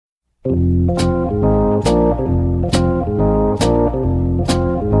Tell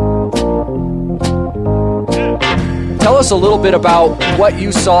us a little bit about what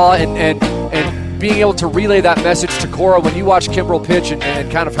you saw and being able to relay that message to Cora when you watched Kimbrel pitch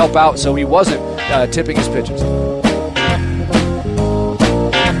and kind of help out so he wasn't tipping his pitches.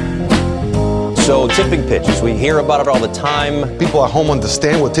 So tipping pitches, we hear about it all the time. People at home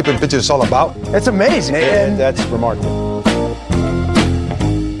understand what tipping pitches is all about. It's amazing. And That's remarkable.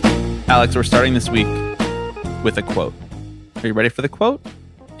 Alex, we're starting this week with a quote. Are you ready for the quote?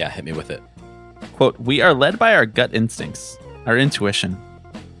 Yeah, hit me with it. Quote, "We are led by our gut instincts, our intuition,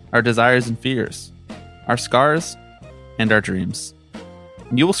 our desires and fears, our scars, and our dreams.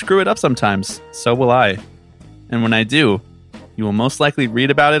 You will screw it up sometimes, so will I. And when I do, you will most likely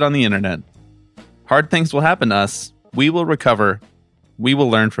read about it on the internet. Hard things will happen to us. We will recover. We will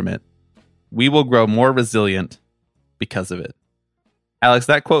learn from it. We will grow more resilient because of it." Alex,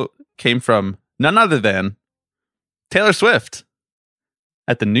 that quote came from none other than Taylor Swift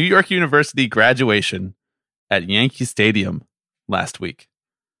at the New York University graduation at Yankee Stadium last week.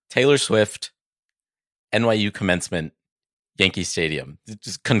 Taylor Swift, NYU commencement, Yankee Stadium.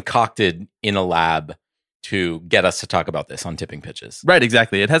 Just concocted in a lab to get us to talk about this on tipping pitches. Right,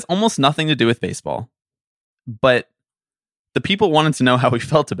 exactly. It has almost nothing to do with baseball, but the people wanted to know how we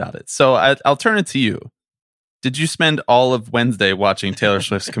felt about it. So I'll turn it to you. Did you spend all of Wednesday watching Taylor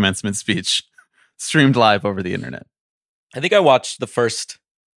Swift's commencement speech streamed live over the internet? I think I watched the first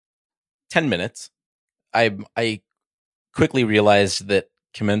 10 minutes. I quickly realized that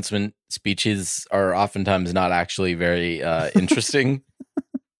commencement speeches are oftentimes not actually very interesting. I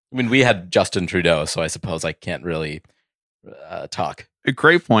mean, we had Justin Trudeau, so I suppose I can't really talk. A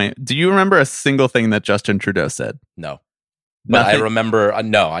great point. Do you remember a single thing that Justin Trudeau said? No. But Nothing? I remember,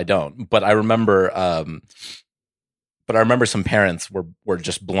 no, I don't. But I remember some parents were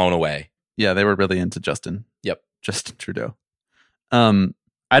just blown away. Yeah, they were really into Justin. Yep. Justin Trudeau.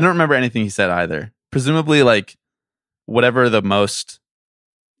 I don't remember anything he said either. Presumably, like, whatever the most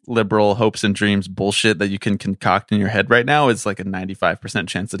liberal hopes and dreams bullshit that you can concoct in your head right now is like a 95%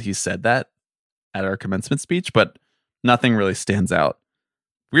 chance that he said that at our commencement speech, but nothing really stands out.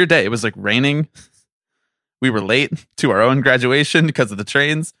 Weird day. It was like raining. We were late to our own graduation because of the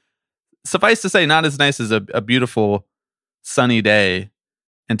trains. Suffice to say, not as nice as a beautiful sunny day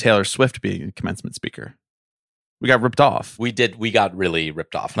and Taylor Swift being a commencement speaker. We got ripped off. We got really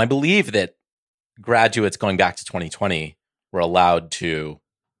ripped off. And I believe that graduates going back to 2020 were allowed to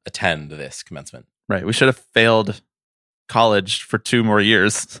attend this commencement. Right. We should have failed college for 2 more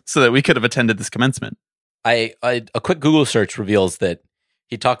years so that we could have attended this commencement. A quick Google search reveals that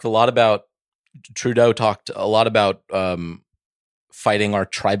Trudeau talked a lot about fighting our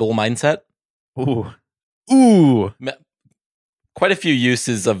tribal mindset. Ooh. Quite a few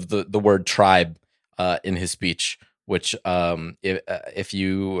uses of the word tribe in his speech, which if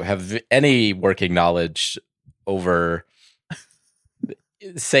you have any working knowledge over,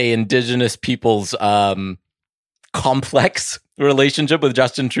 say, Indigenous people's complex relationship with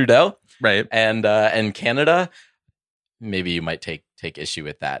Justin Trudeau, right, and Canada, maybe you might take issue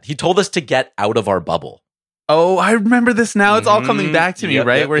with that. He told us to get out of our bubble. Oh, I remember this now. It's all coming back to me,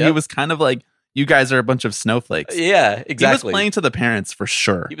 right? Where he was kind of like, you guys are a bunch of snowflakes. Yeah, exactly. He was playing to the parents for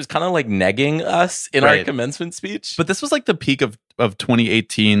sure. He was kind of like negging us in our commencement speech. But this was like the peak of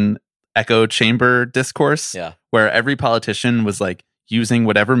 2018 echo chamber discourse, where every politician was like using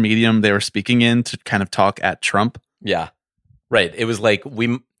whatever medium they were speaking in to kind of talk at Trump. Yeah, right. It was like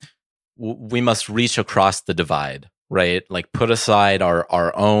we must reach across the divide, right? Like put aside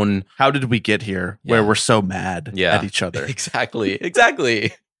our own. How did we get here where we're so mad at each other?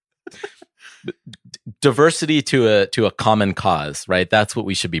 Exactly. Diversity to a common cause, right? That's what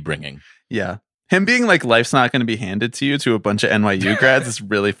we should be bringing. Yeah. Him being like, life's not going to be handed to you to a bunch of NYU grads is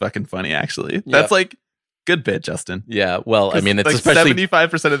really fucking funny, actually. That's like, good bit, Justin. Yeah. Well, I mean, it's like especially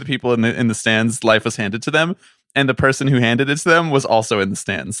 75% of the people in the stands, life was handed to them. And the person who handed it to them was also in the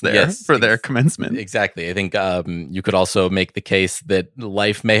stands there for their commencement. Exactly. I think you could also make the case that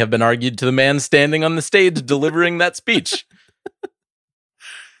life may have been argued to the man standing on the stage delivering that speech.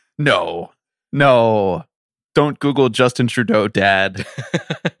 No. Don't Google Justin Trudeau dad.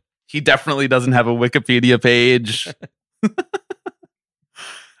 He definitely doesn't have a Wikipedia page.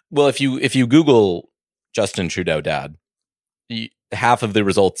 Well, if you Google Justin Trudeau dad, half of the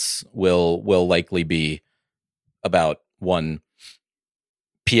results will likely be about one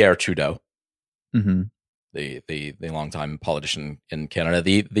Pierre Trudeau, the longtime politician in Canada.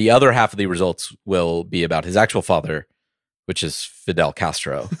 The other half of the results will be about his actual father, which is Fidel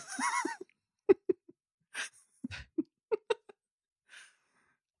Castro.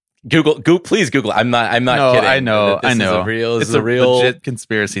 Google, please Google. I'm not No, kidding. I know. This is a real legit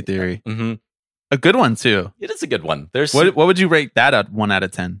conspiracy theory. Mhm. A good one too. It is a good one. There's What would you rate that at 1 out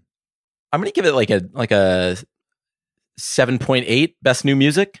of 10? I'm gonna give it like a 7.8 best new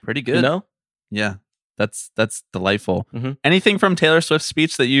music. Pretty good. You know? Yeah, that's delightful. Mhm. Anything from Taylor Swift's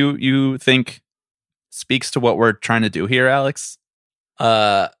speech that you think speaks to what we're trying to do here, Alex?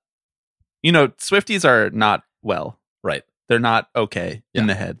 Swifties are not well. Right. They're not okay in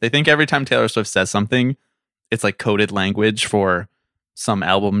the head. They think every time Taylor Swift says something, it's like coded language for some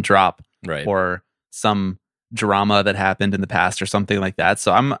album drop, Right. or some drama that happened in the past or something like that.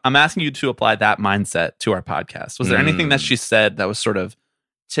 So I'm asking you to apply that mindset to our podcast. Was there anything that she said that was sort of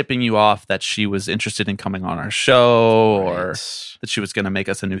tipping you off that she was interested in coming on our show, or that she was going to make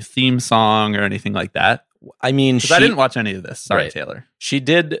us a new theme song or anything like that? I mean, I didn't watch any of this. Sorry, Right. Taylor. She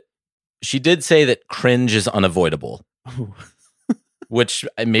did say that cringe is unavoidable. Which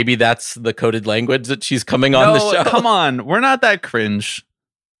maybe that's the coded language that she's coming on the show. Come on. We're not that cringe.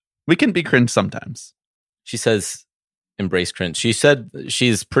 We can be cringe sometimes. She says, embrace cringe. She said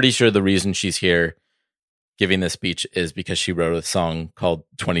she's pretty sure the reason she's here giving this speech is because she wrote a song called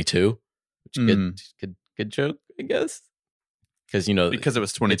 22, which good joke, I guess. Because, Because it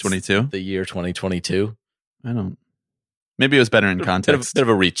was 2022. the year 2022. Maybe it was better in context. Bit of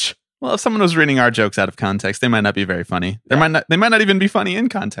a reach. Well, if someone was reading our jokes out of context, they might not be very funny. They might not even be funny in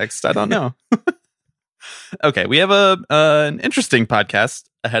context. I don't know. Okay, we have an interesting podcast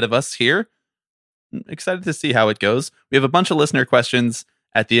ahead of us here. I'm excited to see how it goes. We have a bunch of listener questions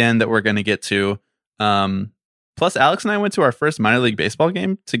at the end that we're going to get to. Plus, Alex and I went to our first minor league baseball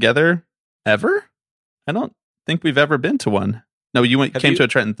game together ever. I don't think we've ever been to one. No, you came to a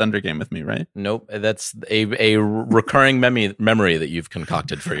Trenton Thunder game with me, right? Nope. That's a recurring memory that you've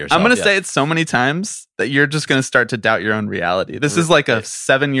concocted for yourself. I'm going to say it so many times that you're just going to start to doubt your own reality. This is like a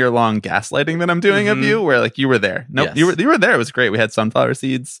 7-year-long gaslighting that I'm doing of you, where like you were there. Nope, Yes. you were there. It was great. We had sunflower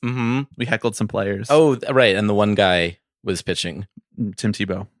seeds. Mm-hmm. We heckled some players. Oh, right. And the one guy was pitching. Tim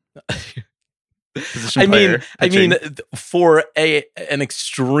Tebow. I mean, for an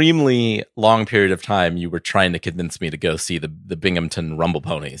extremely long period of time, you were trying to convince me to go see the Binghamton Rumble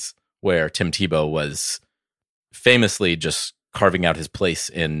Ponies, where Tim Tebow was famously just carving out his place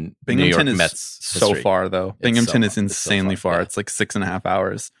in Binghamton New York is Mets so history. far, though. Binghamton is insanely far. Yeah. It's like 6.5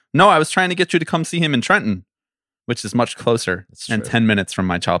 hours. No, I was trying to get you to come see him in Trenton, which is much closer and true. 10 minutes from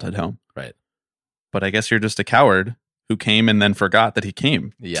my childhood home. Right. But I guess you're just a coward who came and then forgot that he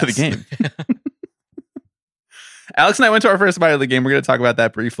came to the Yes. game. Alex and I went to our first minor league game. We're going to talk about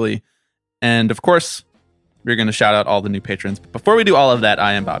that briefly. And of course, we're going to shout out all the new patrons. But before we do all of that,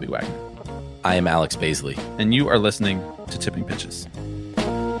 I am Bobby Wagner. I am Alex Baisley. And you are listening to Tipping Pitches.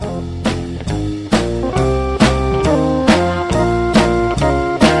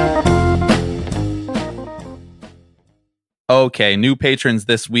 Okay, new patrons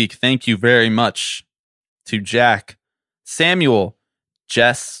this week. Thank you very much to Jack, Samuel,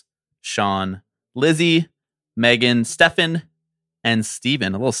 Jess, Sean, Lizzie, Megan, Stefan, and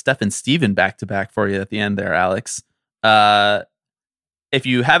Steven. A little Steven back to back for you at the end there, Alex. If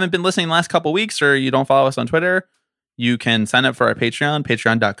you haven't been listening the last couple weeks, or you don't follow us on Twitter, you can sign up for our Patreon,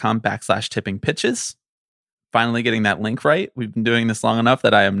 patreon.com/tippingpitches. Finally getting that link right. We've been doing this long enough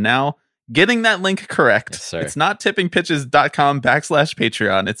that I am now getting that link correct. Yes, sir. It's not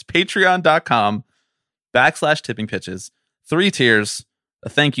tippingpitches.com/Patreon. It's patreon.com/tippingpitches. 3 tiers, a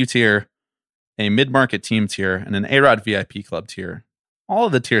thank you tier, a mid-market team tier, and an A-Rod VIP club tier. All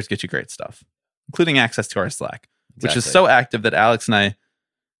of the tiers get you great stuff, including access to our Slack, which is so active that Alex and I,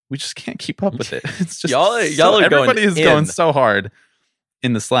 we just can't keep up with it. It's just y'all are everybody is going in. so hard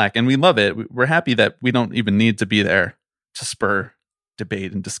in the Slack, and we love it. We're happy that we don't even need to be there to spur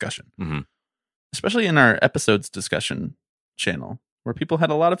debate and discussion, especially in our episodes discussion channel, where people had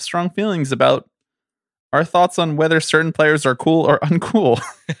a lot of strong feelings about our thoughts on whether certain players are cool or uncool.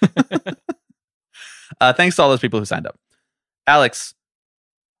 Thanks to all those people who signed up. Alex,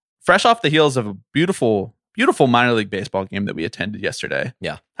 fresh off the heels of a beautiful minor league baseball game that we attended yesterday.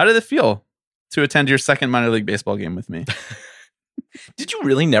 Yeah. How did it feel to attend your second minor league baseball game with me? Did you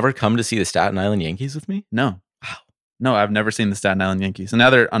really never come to see the Staten Island Yankees with me? No. Wow. No, I've never seen the Staten Island Yankees. And now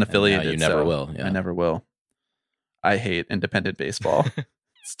they're unaffiliated. You never will. Yeah. I never will. I hate independent baseball.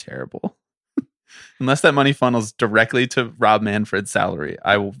 It's terrible. Unless that money funnels directly to Rob Manfred's salary,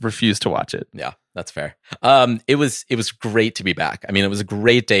 I will refuse to watch it. Yeah, that's fair. It was great to be back. I mean, it was a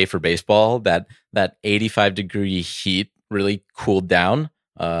great day for baseball. That 85-degree heat really cooled down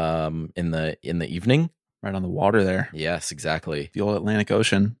in the evening. Right on the water there. Yes, exactly. The old Atlantic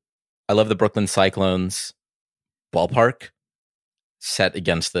Ocean. I love the Brooklyn Cyclones ballpark. set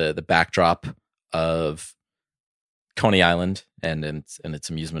against the backdrop of Coney Island and its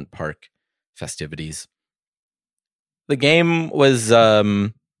amusement park festivities. The game was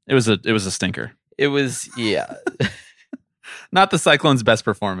It was a stinker. it was yeah. Not the Cyclones' best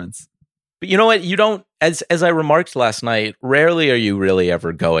performance. But you know what? You don't, as I remarked last night, rarely are you really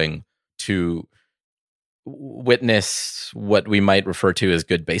ever going to witness what we might refer to as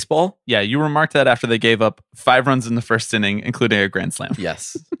good baseball. Yeah, you remarked that after they gave up 5 runs in the first inning, including a grand slam.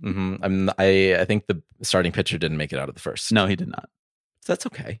 Yes. I think the starting pitcher didn't make it out of the first. No, he did not. So that's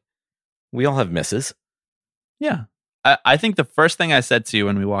okay. We all have misses. Yeah. I think the first thing I said to you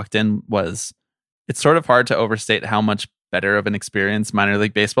when we walked in was, it's sort of hard to overstate how much better of an experience minor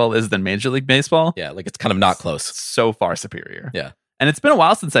league baseball is than Major League Baseball. Yeah, like it's kind of not close. So far superior. Yeah. And it's been a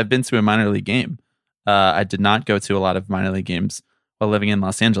while since I've been to a minor league game. I did not go to a lot of minor league games while living in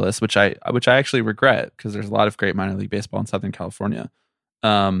Los Angeles, which I actually regret, because there's a lot of great minor league baseball in Southern California.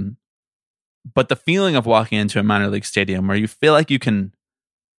 But the feeling of walking into a minor league stadium where you feel like you can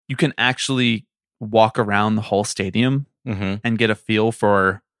actually walk around the whole stadium and get a feel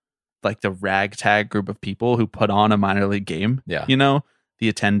for like the ragtag group of people who put on a minor league game. Yeah. You know, the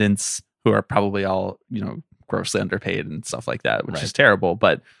attendants who are probably all, grossly underpaid and stuff like that, which is terrible.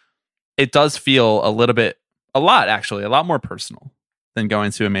 But it does feel a lot more personal than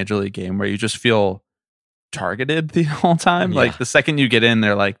going to a major league game where you just feel targeted the whole time. Yeah. Like the second you get in,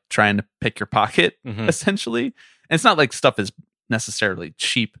 they're like trying to pick your pocket, essentially. And it's not like stuff is necessarily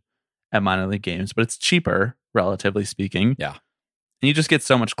cheap at minor league games, but it's cheaper, relatively speaking. Yeah. And you just get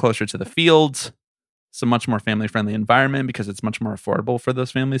so much closer to the field. It's a much more family-friendly environment because it's much more affordable for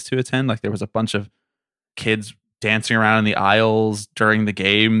those families to attend. Like there was a bunch of kids dancing around in the aisles during the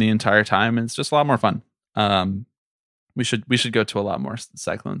game the entire time, and it's just a lot more fun. We should go to a lot more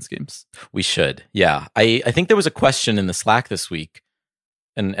Cyclones games. We should. Yeah. I think there was a question in the Slack this week,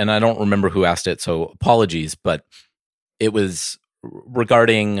 and I don't remember who asked it, so apologies, but it was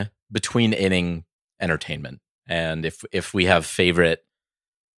regarding between inning entertainment. And if we have favorite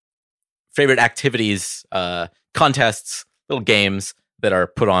activities, contests, little games that are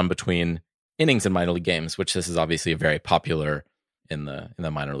put on between innings in minor league games, which this is obviously very popular in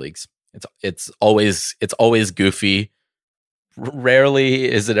the minor leagues. It's always goofy. Rarely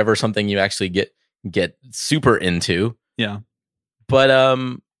is it ever something you actually get super into. Yeah. But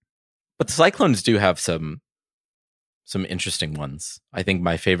the Cyclones do have some interesting ones. I think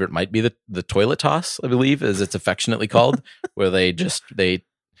my favorite might be the toilet toss, I believe, as it's affectionately called, where they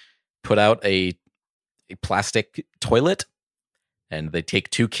put out a plastic toilet and they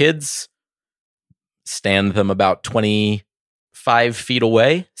take 2 kids, stand them about 25 feet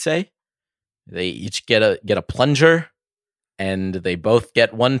away, say. They each get a plunger, and they both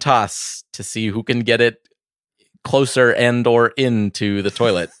get 1 toss to see who can get it closer and or into the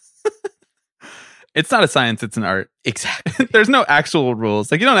toilet. It's not a science, it's an art. Exactly. There's no actual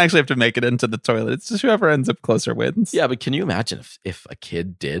rules. Like you don't actually have to make it into the toilet. It's just whoever ends up closer wins. Yeah, but can you imagine if a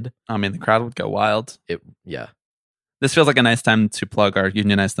kid did? I mean, the crowd would go wild. Yeah. This feels like a nice time to plug our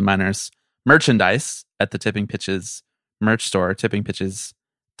Unionize the Miners merchandise at the Tipping Pitches merch store,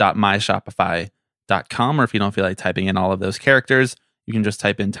 tippingpitches.myshopify.com. Or if you don't feel like typing in all of those characters, you can just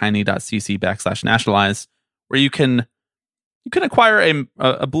type in tiny.cc/nationalize, where you can acquire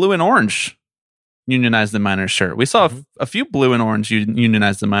a blue and orange Unionize the Miners shirt. We saw a few blue and orange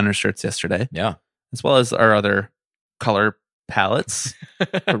Unionize the Miners shirts yesterday. Yeah. As well as our other color palettes.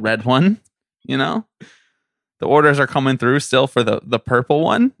 The red one, The orders are coming through still for the purple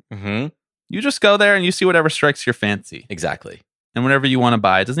one. Mm-hmm. You just go there and you see whatever strikes your fancy. Exactly. And whatever you want to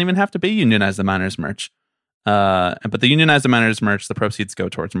buy. It doesn't even have to be Unionize the Miners merch. But the Unionize the Miners merch, the proceeds go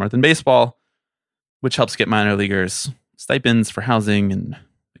towards More Than Baseball, which helps get minor leaguers stipends for housing and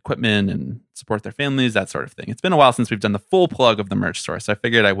equipment and support their families, that sort of thing. It's been a while since we've done the full plug of the merch store, so I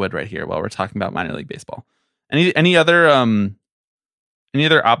figured I would right here while we're talking about minor league baseball. Any other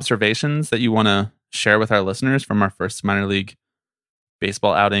observations that you want to share with our listeners from our first minor league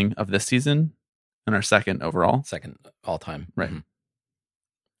baseball outing of this season and our second overall? Second all time. Right. Mm-hmm.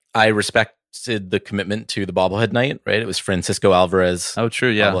 I respected the commitment to the bobblehead night, right? It was Francisco Alvarez. Oh, true.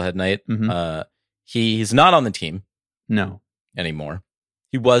 Yeah. Bobblehead night. Mm-hmm. He's not on the team. No. Anymore.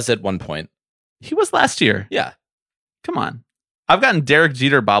 He was at one point. He was last year. Yeah. Come on. I've gotten Derek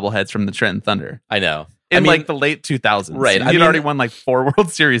Jeter bobbleheads from the Trenton Thunder. I know. In like the late 2000s. Right. He'd already won like 4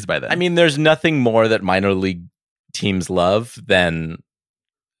 World Series by then. I mean, there's nothing more that minor league teams love than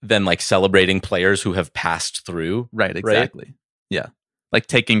like celebrating players who have passed through. Right, exactly. Right? Yeah. Like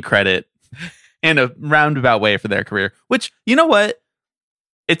taking credit in a roundabout way for their career, which, you know what?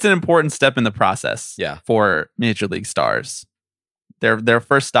 It's an important step in the process for major league stars their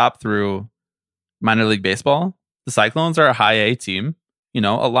first stop through minor league baseball. The Cyclones are a high A team. You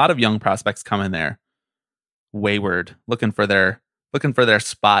know, a lot of young prospects come in there wayward, looking for their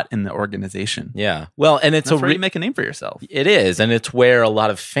spot in the organization. Yeah. Well, and it's That's where you make a name for yourself. It is, and it's where a lot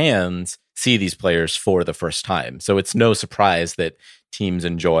of fans see these players for the first time. So it's no surprise that teams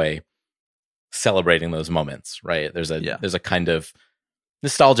enjoy celebrating those moments, right? There's a kind of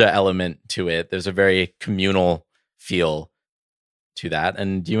nostalgia element to it. There's a very communal feel to that,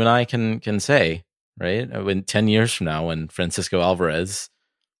 and you and I can say, right, when 10 years from now, when Francisco Alvarez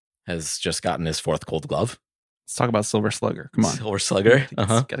has just gotten his 4th Gold Glove. Let's talk about Silver Slugger. Come on. Silver Slugger.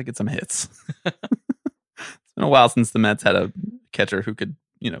 Got to get some hits. It's been a while since the Mets had a catcher who could,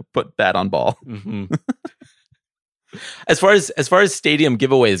 put bat on ball. Mm-hmm. As far as stadium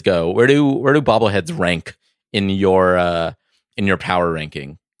giveaways go, where do bobbleheads rank in your power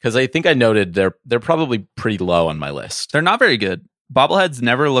ranking? Because I think I noted they're probably pretty low on my list. They're not very good. Bobbleheads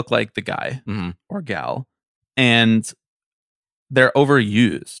never look like the guy or gal, and they're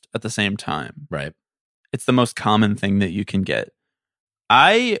overused at the same time. Right. It's the most common thing that you can get.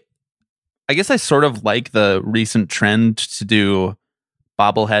 I guess I sort of like the recent trend to do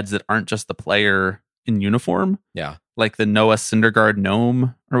bobbleheads that aren't just the player in uniform. Yeah. Like the Noah Syndergaard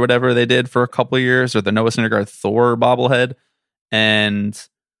gnome or whatever they did for a couple of years, or the Noah Syndergaard Thor bobblehead. And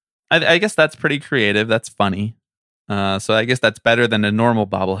I guess that's pretty creative. That's funny. So I guess that's better than a normal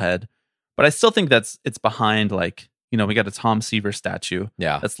bobblehead. But I still think it's behind, like, we got a Tom Seaver statue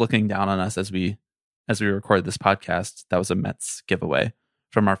that's looking down on us as we record this podcast. That was a Mets giveaway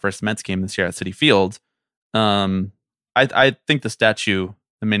from our first Mets game this year at Citi Field. I think the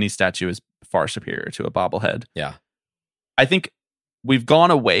mini statue is far superior to a bobblehead. Yeah. I think we've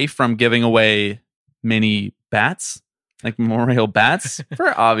gone away from giving away mini bats, like memorial bats,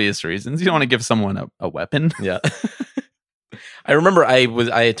 for obvious reasons. You don't want to give someone a weapon. Yeah. I remember I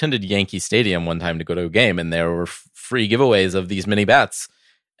attended Yankee Stadium one time to go to a game, and there were free giveaways of these mini bats.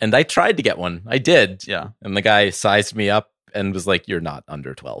 And I tried to get one. I did. Yeah. And the guy sized me up and was like, "You're not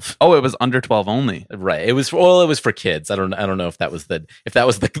under 12." Oh, it was under 12 only. Right. It was for kids. I don't know if that was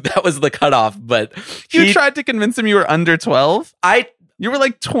the cutoff, but you tried to convince him you were under 12? You were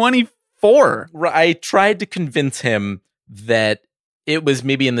like 24. I tried to convince him that it was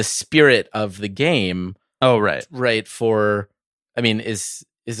maybe in the spirit of the game. Oh, right. Right. Is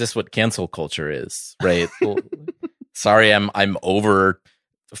this what cancel culture is? Right. Well, sorry, I'm over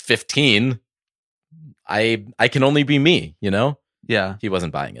 15. I can only be me, Yeah. He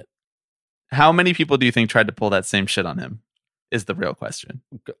wasn't buying it. How many people do you think tried to pull that same shit on him? Is the real question.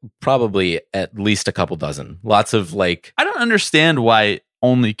 Probably at least a couple dozen. Lots of I don't understand why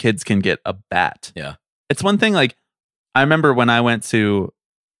only kids can get a bat. Yeah. It's one thing, I remember when I went to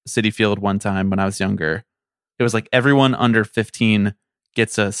Citi Field one time when I was younger, it was like everyone under 15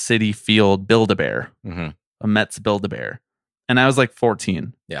 gets a Citi Field Build-A-Bear, a Mets Build-A-Bear. And I was like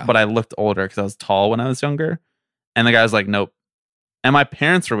 14, but I looked older because I was tall when I was younger. And the guy was like, "Nope." And my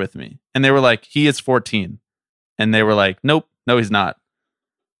parents were with me, and they were like, "He is 14." And they were like, "Nope, no, he's not."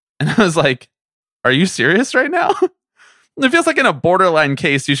 And I was like, "Are you serious right now?" It feels like in a borderline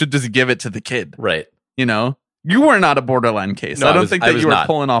case, you should just give it to the kid. Right. You were not a borderline case. No, I don't think that you were not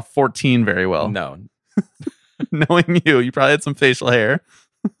pulling off 14 very well. No. Knowing you probably had some facial hair.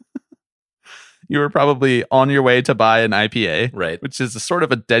 You were probably on your way to buy an IPA, right? Which is a sort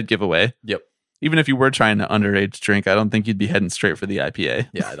of a dead giveaway. Yep. Even if you were trying to underage drink, I don't think you'd be heading straight for the IPA.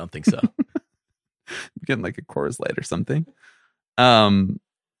 Yeah, I don't think so. Getting like a Coors Light or something.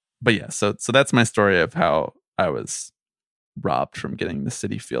 But yeah, so that's my story of how I was robbed from getting the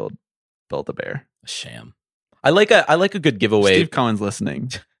Citi Field Build-A-Bear. A sham. I like a good giveaway. Steve Cohen's listening.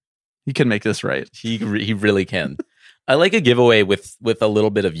 He can make this right. He really can. I like a giveaway with a little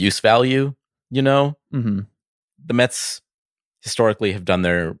bit of use value. Mm-hmm. The Mets historically have done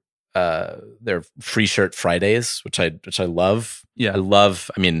their free shirt Fridays, which I love. Yeah, I love.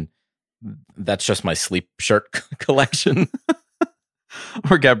 That's just my sleep shirt collection,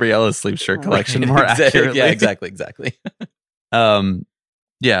 or Gabriella's sleep shirt collection, more accurately. Yeah, exactly.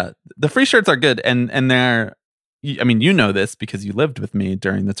 Yeah, the free shirts are good, and they're. You know this because you lived with me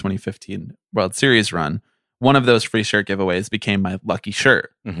during the 2015 World Series run. One of those free shirt giveaways became my lucky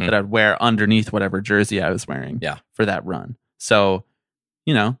shirt that I'd wear underneath whatever jersey I was wearing for that run. So,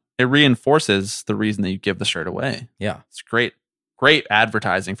 it reinforces the reason that you give the shirt away. Yeah. It's great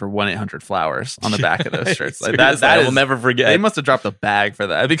advertising for 1-800-Flowers on the back of those shirts. That I will never forget. They must have dropped a bag for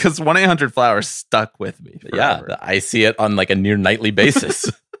that because 1-800-Flowers stuck with me forever. Yeah, I see it on a near nightly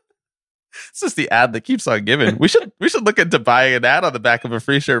basis. It's just the ad that keeps on giving. We should look into buying an ad on the back of a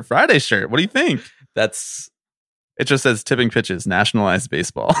Free Shirt Friday shirt. What do you think? It's It just says tipping pitches, nationalized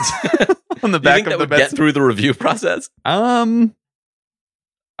baseball on the back of the get through the review process. I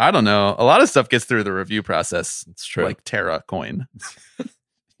don't know. A lot of stuff gets through the review process. It's true. Like Terra coin.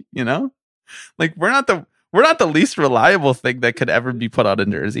 You know? Like we're not the least reliable thing that could ever be put on a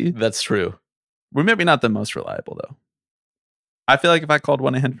jersey. That's true. We're maybe not the most reliable though. I feel like if I called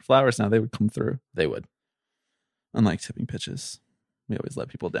 1-800-Flowers now, they would come through. They would. Unlike tipping pitches, we always let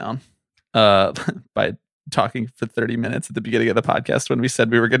people down by talking for 30 minutes at the beginning of the podcast when we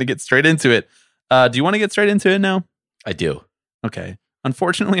said we were going to get straight into it. Do you want to get straight into it now? I do. Okay.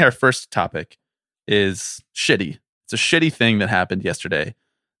 Unfortunately, our first topic is shitty. It's a shitty thing that happened yesterday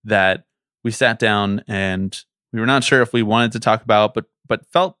that we sat down and we were not sure if we wanted to talk about, but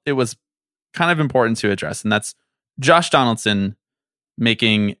felt it was kind of important to address. And that's Josh Donaldson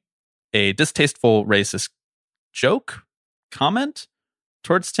making a distasteful racist comment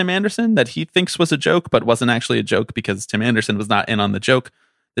towards Tim Anderson that he thinks was a joke, but wasn't actually a joke because Tim Anderson was not in on the joke.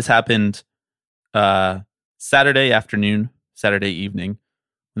 This happened Saturday evening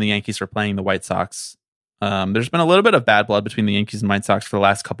when the Yankees were playing the White Sox. There's been a little bit of bad blood between the Yankees and White Sox for the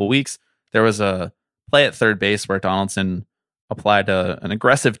last couple weeks. There was a play at third base where Donaldson applied an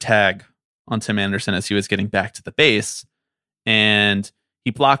aggressive tag on Tim Anderson as he was getting back to the base, and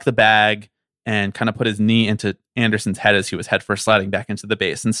he blocked the bag and kind of put his knee into Anderson's head as he was head first sliding back into the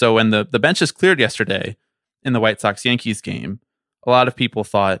base. And so when the benches cleared yesterday in the White Sox-Yankees game, a lot of people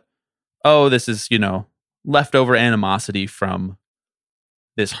thought, oh, this is, leftover animosity from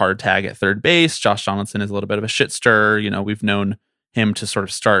this hard tag at third base. Josh Donaldson is a little bit of a shit stirrer. We've known him to sort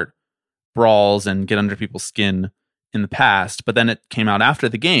of start brawls and get under people's skin in the past. But then it came out after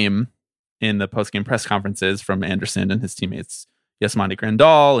the game in the post-game press conferences from Anderson and his teammates, Yasmani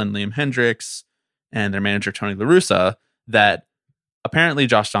Grandal and Liam Hendricks and their manager, Tony La Russa, that apparently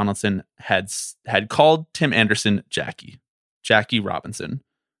Josh Donaldson had called Tim Anderson Jackie Robinson,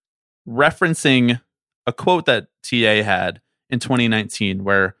 referencing a quote that TA had in 2019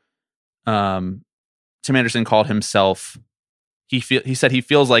 where Tim Anderson called himself, he said he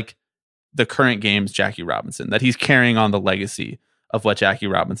feels like the current game's Jackie Robinson, that he's carrying on the legacy of what Jackie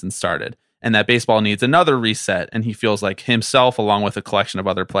Robinson started, and that baseball needs another reset, and he feels like himself, along with a collection of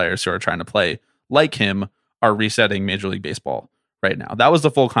other players who are trying to play like him, are resetting Major League Baseball right now. That was the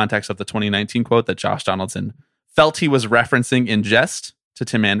full context of the 2019 quote that Josh Donaldson felt he was referencing in jest to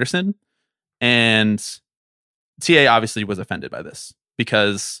Tim Anderson. And TA obviously was offended by this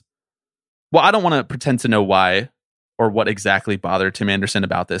because, well, I don't want to pretend to know why or what exactly bothered Tim Anderson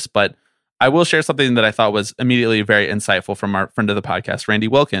about this, but I will share something that I thought was immediately very insightful from our friend of the podcast, Randy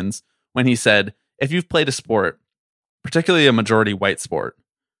Wilkins, when he said, if you've played a sport, particularly a majority white sport,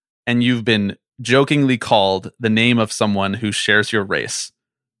 and you've been jokingly called the name of someone who shares your race,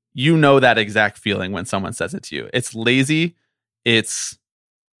 you know that exact feeling when someone says it to you. It's lazy, it's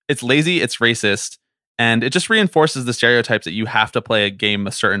racist, and it just reinforces the stereotypes that you have to play a game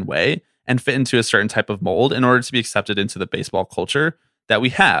a certain way and fit into a certain type of mold in order to be accepted into the baseball culture that we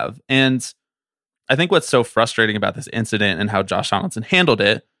have. And I think what's so frustrating about this incident and how Josh Donaldson handled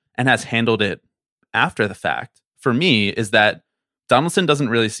it and has handled it after the fact, for me, is that Donaldson doesn't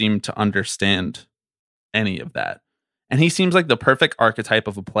really seem to understand any of that. And he seems like the perfect archetype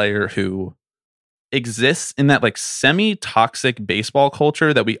of a player who exists in that like semi-toxic baseball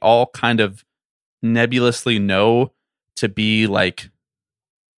culture that we all kind of nebulously know to be like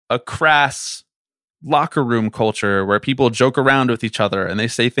a crass locker room culture where people joke around with each other and they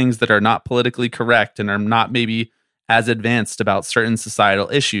say things that are not politically correct and are not maybe as advanced about certain societal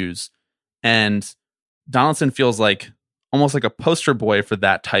issues. And Donaldson feels like almost like a poster boy for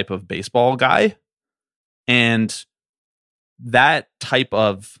that type of baseball guy. And that type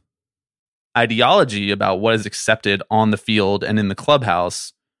of ideology about what is accepted on the field and in the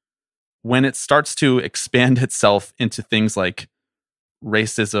clubhouse, when it starts to expand itself into things like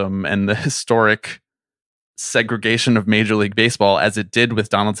racism and the historic segregation of Major League Baseball, as it did with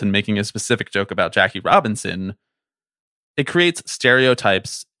Donaldson making a specific joke about Jackie Robinson, it creates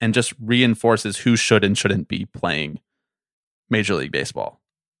stereotypes and just reinforces who should and shouldn't be playing Major League Baseball.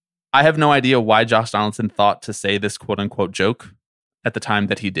 I have no idea why Josh Donaldson thought to say this quote unquote joke at the time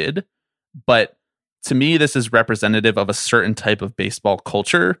that he did, but to me, this is representative of a certain type of baseball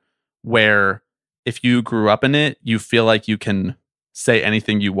culture where if you grew up in it, you feel like you can say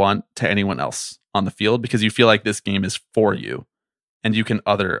anything you want to anyone else on the field because you feel like this game is for you and you can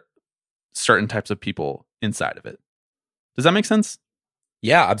other certain types of people inside of it. Does that make sense?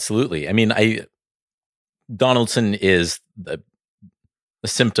 Yeah, absolutely. I mean, Donaldson is the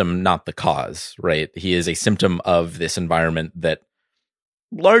symptom, not the cause, right? He is a symptom of this environment that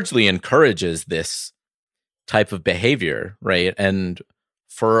largely encourages this type of behavior, right? And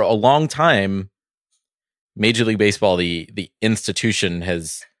for a long time, Major League Baseball, the institution,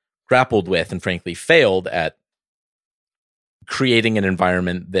 has grappled with and frankly failed at creating an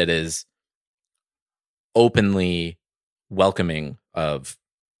environment that is openly welcoming of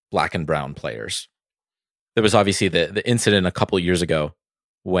black and brown players. There was obviously the incident a couple of years ago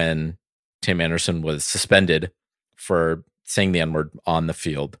when Tim Anderson was suspended for saying the N-word on the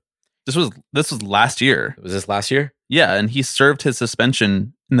field. This was last year. Was this last year? Yeah, and he served his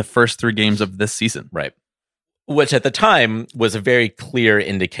suspension in the first 3 games of this season. Right. Which at the time was a very clear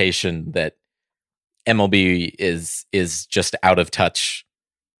indication that MLB is just out of touch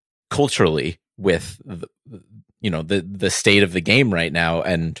culturally with the state of the game right now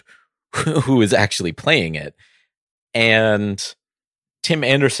and who is actually playing it. And Tim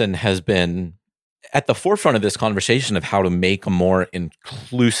Anderson has been at the forefront of this conversation of how to make a more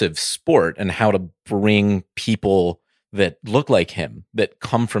inclusive sport and how to bring people that look like him, that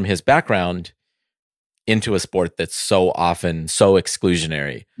come from his background, into a sport that's so often so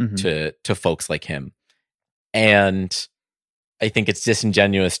exclusionary to folks like him. And I think it's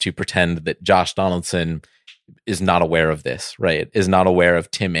disingenuous to pretend that Josh Donaldson is not aware of this, right? Is not aware of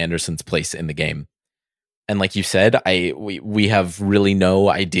Tim Anderson's place in the game. And like you said, we have really no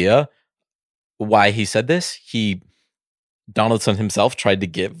idea why he said this. Donaldson himself tried to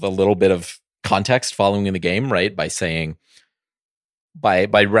give a little bit of context following the game, right? By saying, by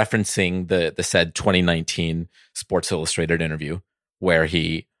referencing the said 2019 Sports Illustrated interview where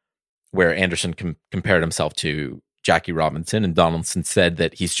Anderson compared himself to Jackie Robinson, and Donaldson said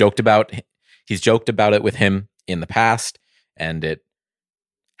that he's joked about it with him in the past and it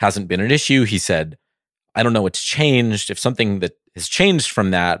hasn't been an issue. He said, I don't know what's changed. If something that has changed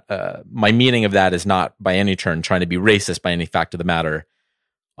from that, my meaning of that is not by any turn trying to be racist by any fact of the matter.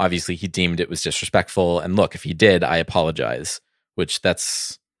 Obviously, he deemed it was disrespectful. And look, if he did, I apologize. Which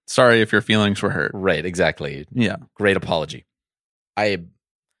that's... Sorry if your feelings were hurt. Right, exactly. Yeah. Great apology. I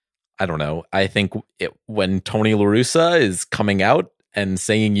don't know. I think when Tony La Russa is coming out and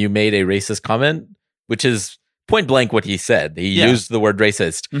saying you made a racist comment, which is point blank what he said. He used the word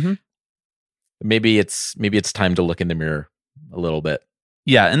racist. Mm-hmm. Maybe it's time to look in the mirror a little bit.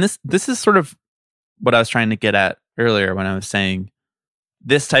 Yeah, and this is sort of what I was trying to get at earlier when I was saying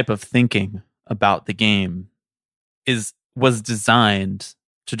this type of thinking about the game was designed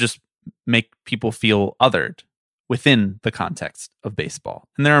to just make people feel othered within the context of baseball.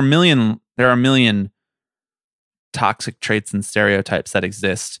 And there are a million toxic traits and stereotypes that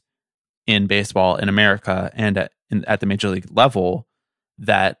exist in baseball in America and at the major league level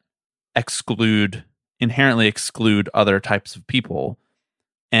that inherently exclude other types of people.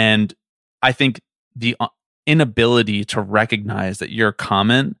 And I think the inability to recognize that your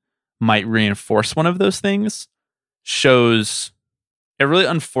comment might reinforce one of those things shows a really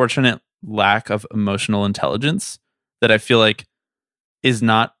unfortunate lack of emotional intelligence that I feel like is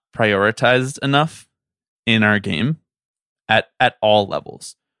not prioritized enough in our game at all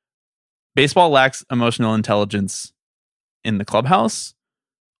levels. Baseball lacks emotional intelligence in the clubhouse,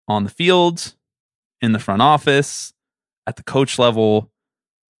 on the field, in the front office, at the coach level,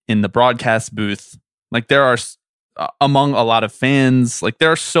 in the broadcast booth. Like there are, among a lot of fans, like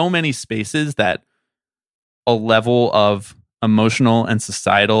there are so many spaces that a level of emotional and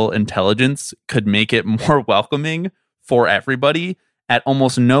societal intelligence could make it more welcoming for everybody at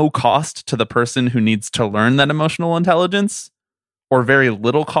almost no cost to the person who needs to learn that emotional intelligence, or very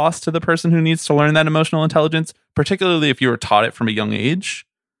little cost to the person who needs to learn that emotional intelligence, particularly if you were taught it from a young age,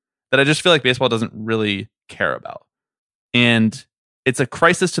 that I just feel like baseball doesn't really care about. And it's a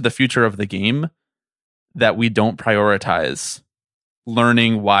crisis to the future of the game that we don't prioritize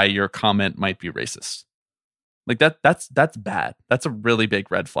learning why your comment might be racist. Like that's bad. That's a really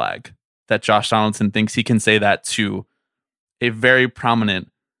big red flag that Josh Donaldson thinks he can say that to a very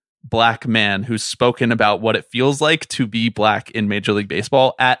prominent black man who's spoken about what it feels like to be black in Major League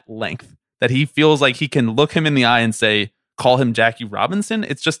Baseball at length. That he feels like he can look him in the eye and say, call him Jackie Robinson.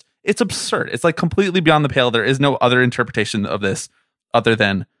 It's absurd. It's like completely beyond the pale. There is no other interpretation of this other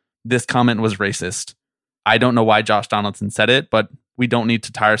than this comment was racist. I don't know why Josh Donaldson said it, but we don't need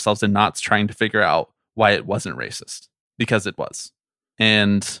to tie ourselves in knots trying to figure out why it wasn't racist, because it was.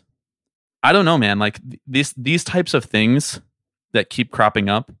 And I don't know, man, like these types of things that keep cropping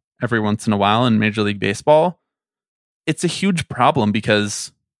up every once in a while in Major League Baseball, it's a huge problem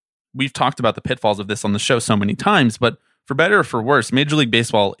because we've talked about the pitfalls of this on the show so many times, but for better or for worse, Major League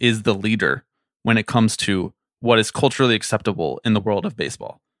Baseball is the leader when it comes to what is culturally acceptable in the world of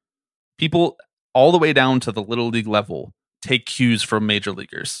baseball. People all the way down to the little league level take cues from major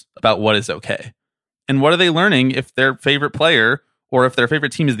leaguers about what is okay. And what are they learning if their favorite player or if their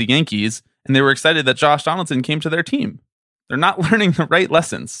favorite team is the Yankees and they were excited that Josh Donaldson came to their team? They're not learning the right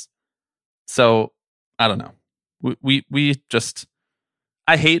lessons. So I don't know. We just,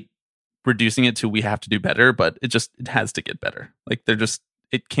 I hate reducing it to we have to do better, but it has to get better. Like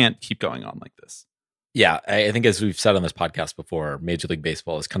it can't keep going on like this. Yeah, I think as we've said on this podcast before, Major League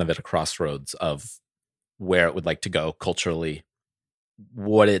Baseball is kind of at a crossroads of where it would like to go culturally,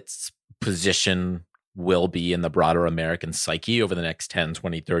 what its position will be in the broader American psyche over the next 10,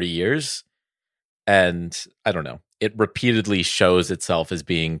 20, 30 years. And I don't know, it repeatedly shows itself as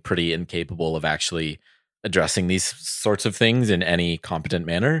being pretty incapable of actually addressing these sorts of things in any competent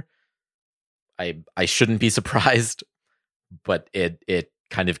manner. I shouldn't be surprised, but it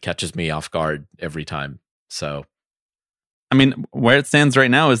kind of catches me off guard every time. So, I mean, where it stands right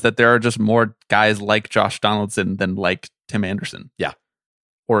now is that there are just more guys like Josh Donaldson than like Tim Anderson. Yeah.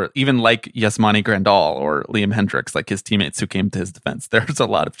 Or even like Yasmani Grandal or Liam Hendricks, like his teammates who came to his defense. There's a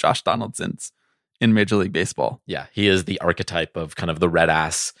lot of Josh Donaldsons in Major League Baseball. Yeah, he is the archetype of kind of the red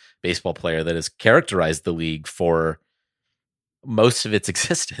ass baseball player that has characterized the league for most of its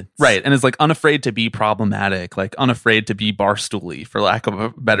existence. Right. And is like unafraid to be problematic, like unafraid to be barstooly, for lack of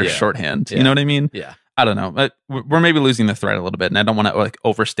a better shorthand. Yeah. You know what I mean? Yeah. I don't know. We're maybe losing the thread a little bit, and I don't want to like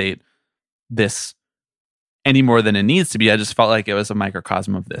overstate this any more than it needs to be. I just felt like it was a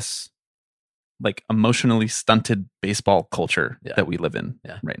microcosm of this like emotionally stunted baseball culture that we live in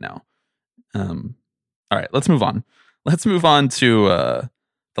right now. All right, let's move on. Let's move on to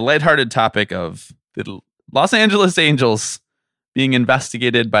the lighthearted topic of the Los Angeles Angels being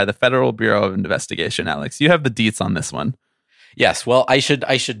investigated by the Federal Bureau of Investigation. Alex, you have the deets on this one. Yes. Well, I should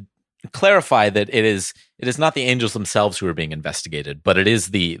clarify that it is not the Angels themselves who are being investigated, but it is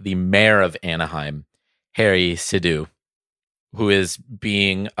the mayor of Anaheim, Harry Sidhu, who is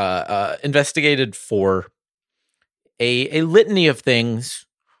being investigated for a litany of things.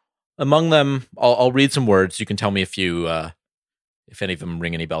 Among them, I'll read some words. You can tell me if any of them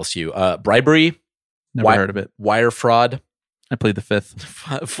ring any bells to you. Bribery. Never heard of it. Wire fraud. I plead the fifth.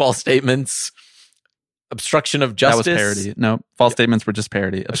 False statements. Obstruction of justice. That was parody. No, false statements were just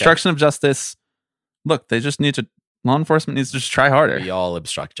parody. Obstruction of justice. Look, they just need to. Law enforcement needs to just try harder. We all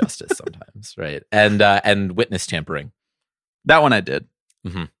obstruct justice sometimes, right? And witness tampering. That one I did.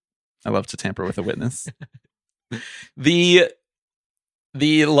 Mm-hmm. I love to tamper with a witness. The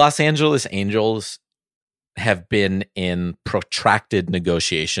Los Angeles Angels have been in protracted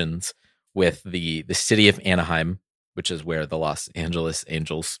negotiations with the city of Anaheim, which is where the Los Angeles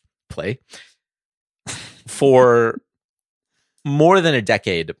Angels play, for more than a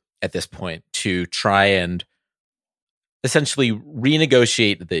decade at this point to try and essentially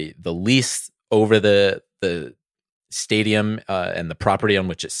renegotiate the lease over the stadium and the property on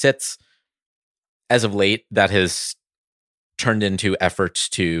which it sits. As of late, that has turned into efforts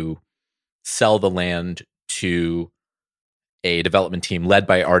to sell the land to a development team led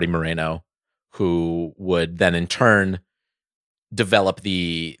by Artie Moreno, who would then in turn develop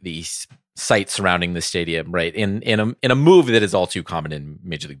the site surrounding the stadium, right? In a move that is all too common in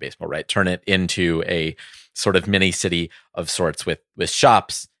Major League Baseball, right? Turn it into a sort of mini city of sorts with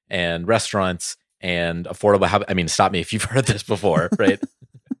shops and restaurants and affordable housing. I mean, stop me if you've heard this before, right?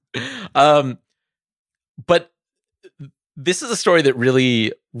 But this is a story that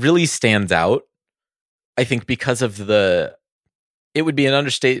really, really stands out, I think, because of it would be an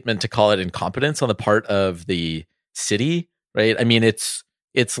understatement to call it incompetence on the part of the city, right? I mean, it's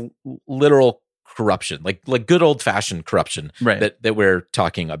literal corruption, like good old fashioned corruption, right, that we're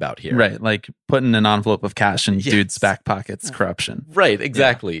talking about here, right? Like putting an envelope of cash in dudes' back pockets, corruption, right?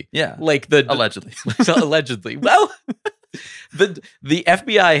 Exactly, yeah. Like allegedly. Well, the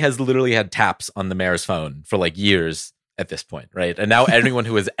FBI has literally had taps on the mayor's phone for like years at this point, right? And now anyone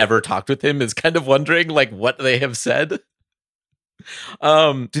who has ever talked with him is kind of wondering like what they have said.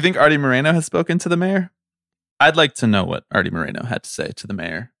 Do you think Artie Moreno has spoken to the mayor? I'd like to know what Artie Moreno had to say to the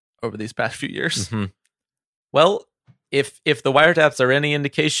mayor over these past few years. Mm-hmm. Well, if the wiretaps are any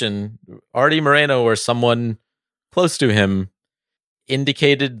indication, Artie Moreno or someone close to him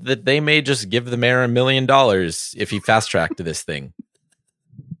indicated that they may just give the mayor $1 million if he fast-tracked this thing.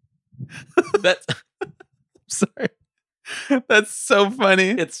 Sorry. That's so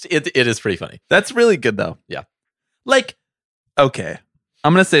funny. It is pretty funny. That's really good though. Yeah. Like, okay,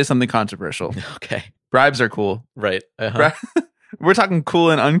 I'm gonna say something controversial. Okay. Bribes are cool. Right. Uh-huh. We're talking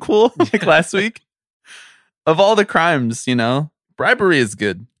cool and uncool like last week. Of all the crimes, bribery is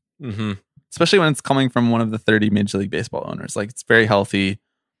good. Mm-hmm. Especially when it's coming from one of the 30 Major League Baseball owners. Like, it's very healthy.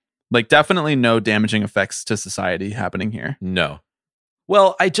 Like, definitely no damaging effects to society happening here. No.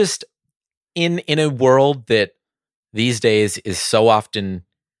 Well, in a world that these days is so often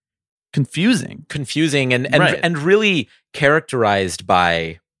confusing and Right. and really characterized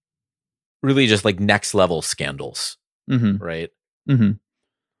by really just like next level scandals, Mm-hmm. right? Mm-hmm.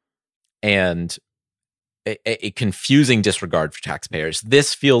 And a confusing disregard for taxpayers.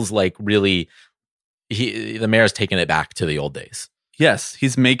 This feels like really the mayor's taken it back to the old days. Yes,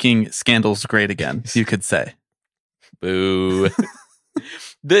 he's making scandals great again, you could say. Boo.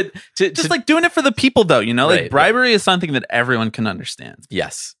 Just like doing it for the people, though, you know? Right, Like bribery is something that everyone can understand.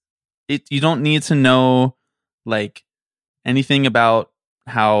 Yes. You don't need to know like anything about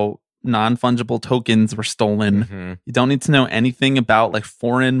how non-fungible tokens were stolen. Mhm. You don't need to know anything about like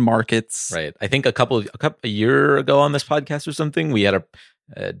foreign markets. Right. I think a year ago on this podcast or something, we had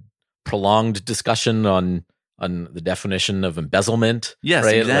a prolonged discussion on the definition of embezzlement. Yes,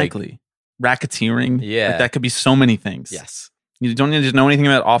 right? exactly. Racketeering. Yeah. Like, that could be so many things. Yes. You don't need to know anything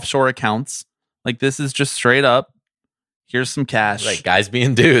about offshore accounts. Like, this is just straight up, here's some cash. Right. Guys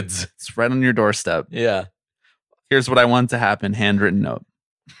being dudes. It's right on your doorstep. Yeah. Here's what I want to happen. Handwritten note.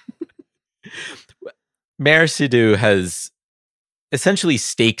 Mayor Sidhu has essentially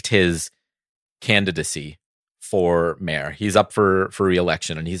staked his candidacy for mayor. He's up for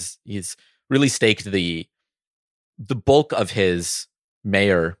re-election, and he's really staked the bulk of his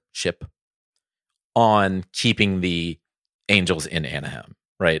mayorship on keeping the Angels in Anaheim.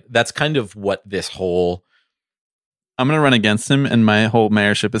 Right. That's kind of what this whole. I'm going to run against him, and my whole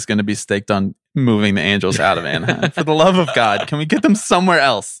mayorship is going to be staked on moving the Angels out of Anaheim. For the love of God, can we get them somewhere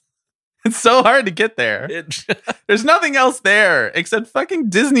else? It's so hard to get there. There's nothing else there except fucking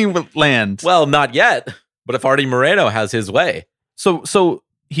Disneyland. Well, not yet. But if Artie Moreno has his way. So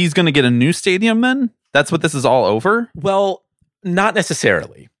he's going to get a new stadium then? That's what this is all over? Well, not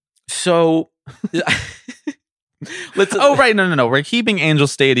necessarily. So let's. Oh, right. No. We're keeping Angel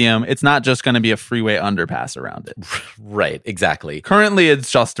Stadium. It's not just going to be a freeway underpass around it. Right. Exactly. Currently, it's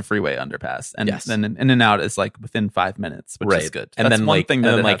just a freeway underpass. And Yes. then in and out is like within 5 minutes, which Right. is good. And That's then one like, thing and that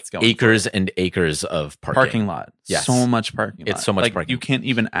then it like has going acres and acres of for it. parking. Parking lot. Yes. So much parking lot. It's so much like, parking. You can't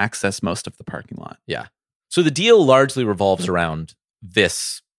even access most of the parking lot. Yeah. So the deal largely revolves around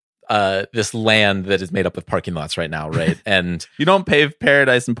this land that is made up of parking lots right now, right? And You don't pave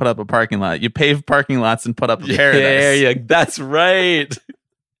paradise and put up a parking lot. You pave parking lots and put up a paradise. yeah, that's right.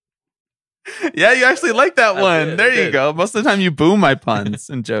 Yeah, you actually like that I one. did, There I you did. go. Most of the time you boom my puns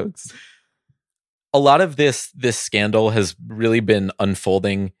and jokes. A lot of this scandal has really been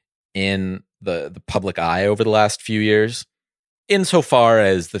unfolding in the public eye over the last few years, insofar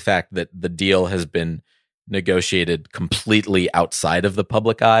as the fact that the deal has been negotiated completely outside of the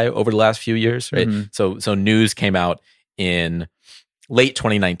public eye over the last few years, right? Mhm. So news came out in late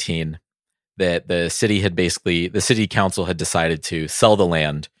 2019 that the city council had decided to sell the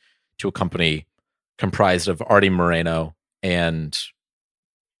land to a company comprised of Artie Moreno and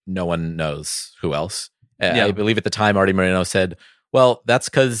no one knows who else. Yeah. I believe at the time Artie Moreno said, well, that's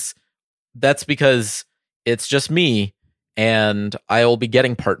because it's just me and I'll be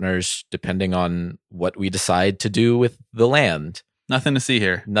getting partners depending on what we decide to do with the land. Nothing to see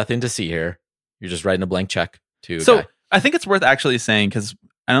here. Nothing to see here. You're just writing a blank check to a So guy. I think it's worth actually saying, because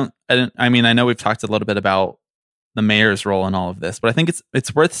I mean, I know we've talked a little bit about the mayor's role in all of this, but I think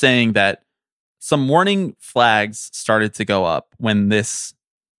it's worth saying that some warning flags started to go up when the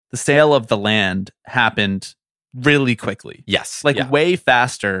sale of the land happened really quickly. Yes. Like yeah. way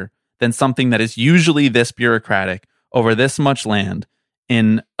faster than something that is usually this bureaucratic over this much land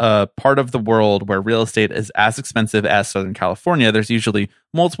in a part of the world where real estate is as expensive as Southern California. There's usually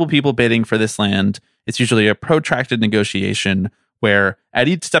multiple people bidding for this land. It's usually a protracted negotiation where at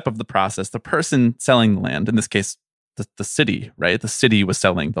each step of the process, the person selling the land, in this case, the city, right? The city was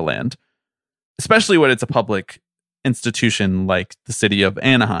selling the land, especially when it's a public institution like the city of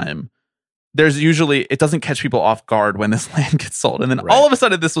Anaheim. There's usually, it doesn't catch people off guard when this land gets sold. And then Right. all of a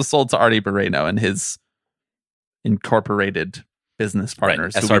sudden this was sold to Artie Moreno and his incorporated business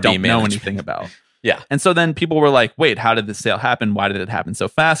partners who we SRB don't know management. anything about. Yeah. And so then people were like, wait, how did this sale happen? Why did it happen so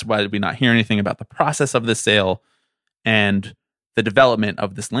fast? Why did we not hear anything about the process of this sale and the development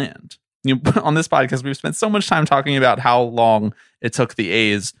of this land? On this podcast, we've spent so much time talking about how long it took the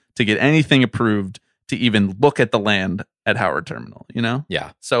A's to get anything approved to even look at the land at Howard Terminal, you know?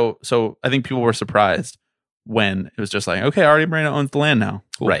 Yeah. So I think people were surprised when it was just like, okay, Artie Moreno owns the land now.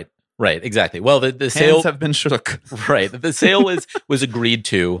 Cool. Right. Right. Exactly. Well, the Hands sale have been shook. Right. The sale was agreed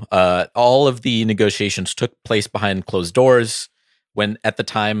to. All of the negotiations took place behind closed doors. When at the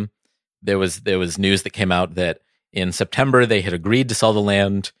time there was news that came out that in September they had agreed to sell the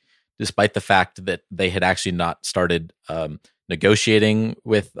land, despite the fact that they had actually not started negotiating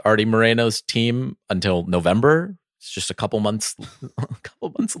with Artie Moreno's team until November. It's just a couple months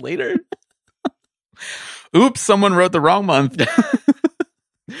later. Oops, someone wrote the wrong month.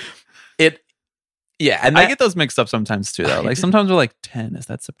 And I get those mixed up sometimes too, though. Like sometimes we're like 10. Is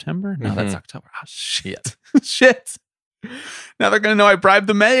that September? No, that's October. Oh shit! Yeah. Shit! Now they're gonna know I bribed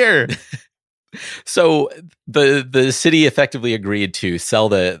the mayor. So the city effectively agreed to sell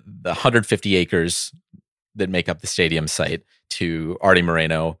the 150 acres that make up the stadium site to Artie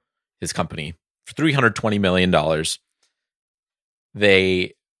Moreno, his company, for $320 million.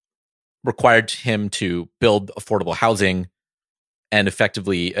 They required him to build affordable housing and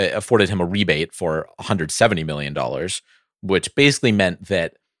effectively afforded him a rebate for $170 million, which basically meant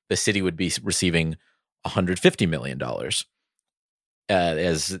that the city would be receiving $150 million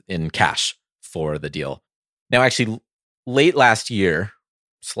as in cash for the deal. Now, actually, late last year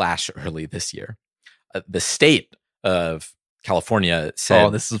 / early this year, the state of California said, "Oh,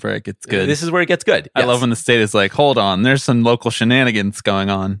 this is where it gets good. This is where it gets good." I love when the state is like, "Hold on, there's some local shenanigans going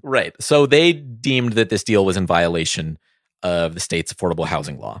on." Right. So they deemed that this deal was in violation of the state's affordable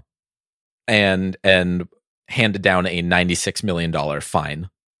housing law, and handed down a $96 million fine,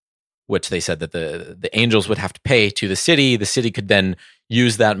 which they said that the Angels would have to pay to the city. The city could then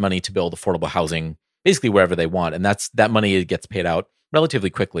use that money to build affordable housing basically wherever they want, and that money gets paid out relatively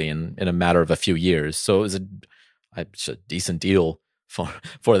quickly in a matter of a few years. So it was a decent deal for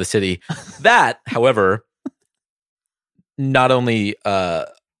the city. That, however, not only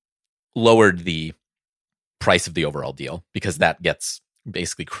lowered the price of the overall deal, because that gets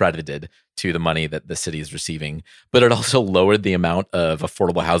basically credited to the money that the city is receiving, but it also lowered the amount of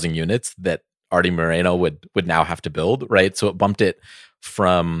affordable housing units that Artie Moreno would now have to build, right? So it bumped it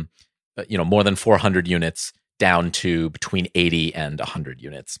from more than 400 units down to between 80 and 100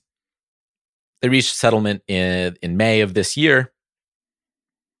 units. They reached settlement in May of this year.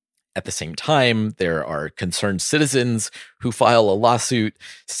 At the same time, there are concerned citizens who file a lawsuit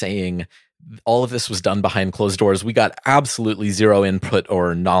saying all of this was done behind closed doors. We got absolutely zero input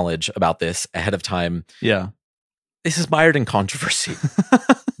or knowledge about this ahead of time. Yeah. This is mired in controversy.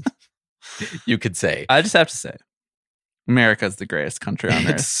 You could say. I just have to say, America's the greatest country on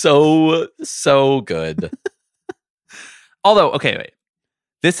It's earth. so good. Although, okay, wait.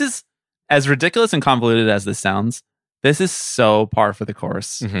 This is, as ridiculous and convoluted as this sounds, this is so par for the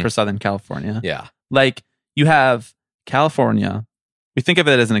course for Southern California. Yeah. Like, you have California. We think of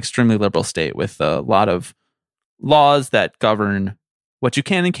it as an extremely liberal state with a lot of laws that govern what you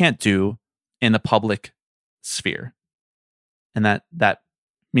can and can't do in the public sphere. And that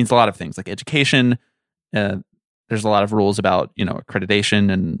means a lot of things, like education. There's a lot of rules about,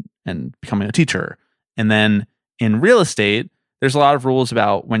 accreditation and becoming a teacher. And then in real estate, there's a lot of rules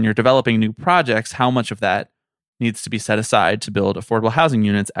about when you're developing new projects, how much of that needs to be set aside to build affordable housing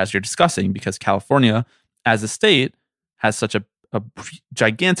units, as you're discussing, because California as a state has such a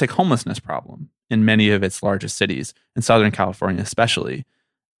gigantic homelessness problem in many of its largest cities, in Southern California especially.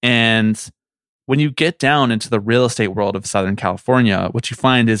 And when you get down into the real estate world of Southern California, what you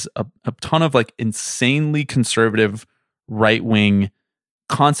find is a ton of like insanely conservative, right-wing,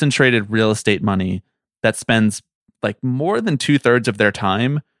 concentrated real estate money that spends like more than 2/3 of their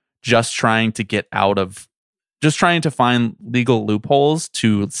time just trying to find legal loopholes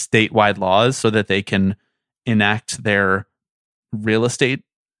to statewide laws so that they can enact their real estate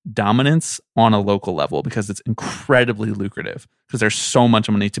dominance on a local level, because it's incredibly lucrative, because there's so much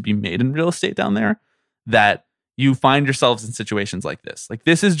money to be made in real estate down there that you find yourselves in situations like this. Like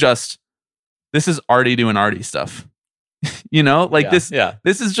this is Artie doing Artie stuff. This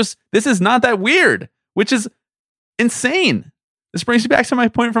is not that weird, which is insane. This brings me back to my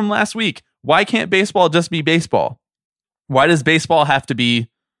point from last week. Why can't baseball just be baseball? Why does baseball have to be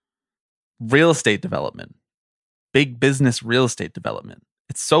real estate development? Big business real estate development.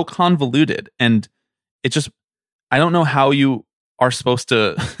 It's so convoluted, and I don't know how you are supposed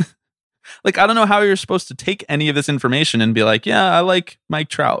to I don't know how you're supposed to take any of this information and be like, yeah, I like Mike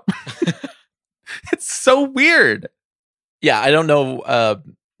Trout. It's so weird. Yeah, I don't know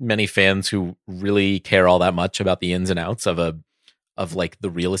many fans who really care all that much about the ins and outs of like the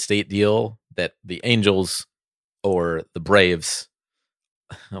real estate deal that the Angels or the Braves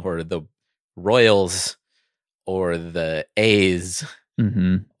or the Royals or the A's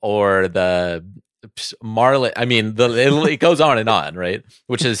or the Marlin. I mean, it goes on and on, right?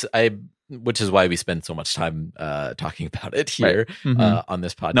 Which is why we spend so much time talking about it here on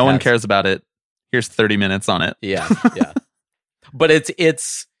this podcast. No one cares about it. Here's 30 minutes on it. Yeah. But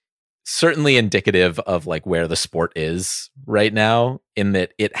it's certainly indicative of like where the sport is right now, in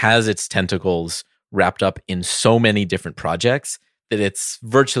that it has its tentacles wrapped up in so many different projects that it's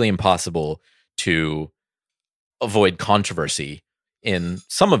virtually impossible to avoid controversy in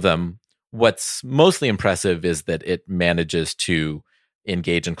some of them. What's mostly impressive is that it manages to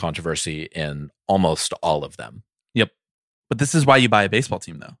engage in controversy in almost all of them. Yep. But this is why you buy a baseball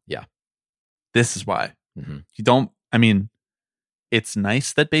team, though. Yeah. This is why. Mm-hmm. You don't, I mean, it's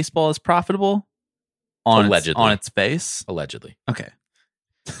nice that baseball is profitable on its face. Allegedly. Okay.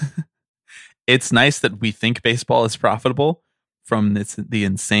 It's nice that we think baseball is profitable from the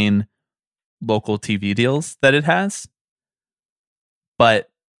insane local TV deals that it has. But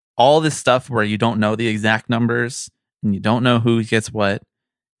all this stuff where you don't know the exact numbers and you don't know who gets what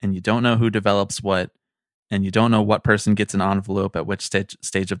and you don't know who develops what and you don't know what person gets an envelope at which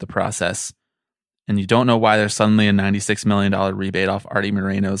stage of the process and you don't know why there's suddenly a $96 million rebate off Artie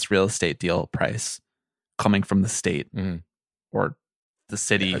Moreno's real estate deal price coming from the state or the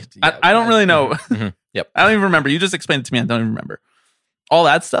city. I don't really know. Mm-hmm. Yep. I don't even remember. You just explained it to me. I don't even remember. All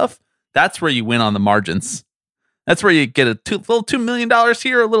that stuff, that's where you win on the margins. That's where you get a little $2 million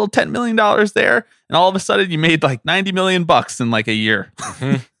here, a little $10 million there. And all of a sudden you made like $90 million in like a year,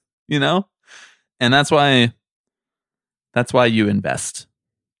 you know? And that's why you invest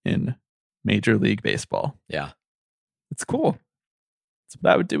in Major League Baseball. Yeah. It's cool. It's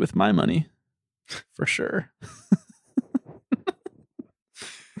what I would do with my money for sure.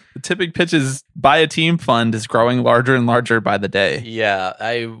 The Tipping Pitches Buy a Team fund is growing larger and larger by the day. Yeah,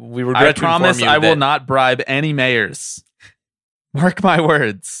 we regret I to promise inform you I will that not bribe any mayors. Mark my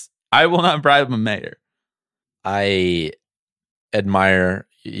words. I will not bribe a mayor. I admire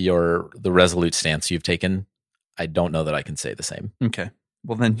the resolute stance you've taken. I don't know that I can say the same. Okay.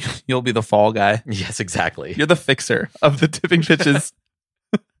 Well, then you'll be the fall guy. Yes, exactly. You're the fixer of the Tipping Pitches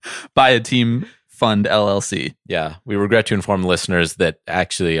Buy a Team Fund LLC. Yeah, we regret to inform listeners that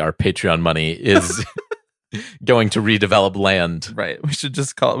actually our Patreon money is going to redevelop land. Right. We should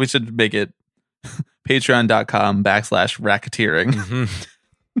make it patreon.com/racketeering. Mm-hmm.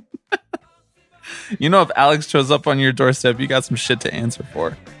 You know, if Alex shows up on your doorstep, you got some shit to answer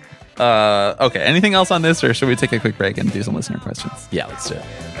for. Okay. Anything else on this, or should we take a quick break and do some listener questions? Yeah, let's do it.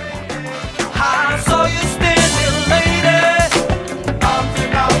 I saw you standing, lady.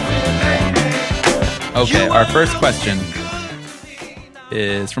 Okay, our first question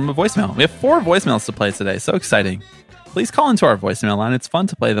is from a voicemail. We have 4 voicemails to play today. So exciting. Please call into our voicemail line. It's fun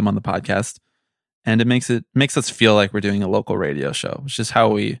to play them on the podcast. And it makes us feel like we're doing a local radio show, which is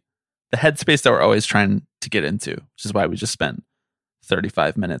the headspace that we're always trying to get into, which is why we just spent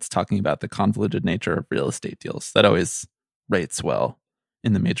 35 minutes talking about the convoluted nature of real estate deals. That always rates well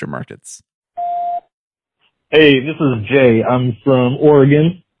in the major markets. Hey, this is Jay. I'm from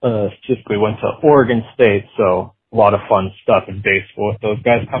Oregon. Specifically went to Oregon State, so a lot of fun stuff in baseball with those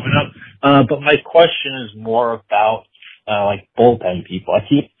guys coming up. But my question is more about like bullpen people. I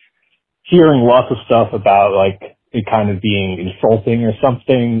keep hearing lots of stuff about like it kind of being insulting or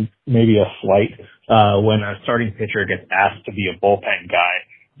something, maybe a slight, when a starting pitcher gets asked to be a bullpen guy.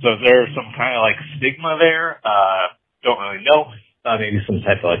 So is there some kind of like stigma there? Don't really know. Maybe some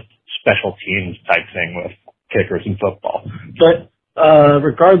type of like special teams type thing with kickers in football. But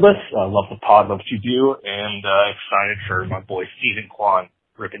regardless, I love the pod, love what you do, and excited for my boy Steven Kwan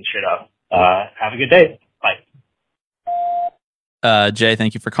ripping shit up. Have a good day. Bye. Jay,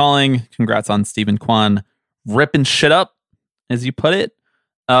 thank you for calling. Congrats on Steven Kwan ripping shit up, as you put it.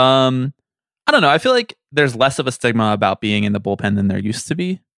 I don't know. I feel like there's less of a stigma about being in the bullpen than there used to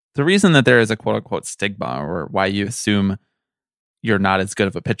be. The reason that there is a quote unquote stigma, or why you assume you're not as good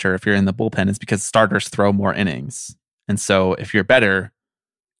of a pitcher if you're in the bullpen, is because starters throw more innings. And so if you're better,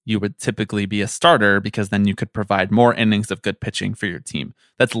 you would typically be a starter because then you could provide more innings of good pitching for your team.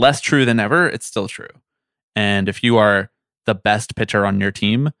 That's less true than ever. It's still true. And if you are the best pitcher on your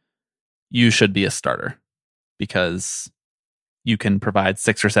team, you should be a starter because you can provide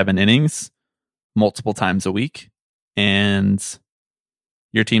 6 or 7 innings multiple times a week and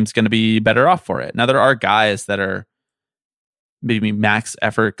your team's going to be better off for it. Now, there are guys that are maybe max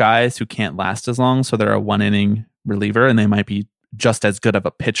effort guys who can't last as long. So they're a 1 inning reliever and they might be just as good of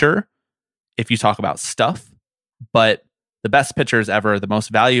a pitcher if you talk about stuff. But the best pitchers ever, the most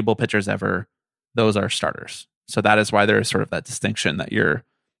valuable pitchers ever, those are starters. So that is why there is sort of that distinction that you're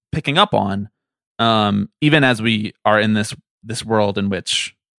picking up on. Even as we are in this world in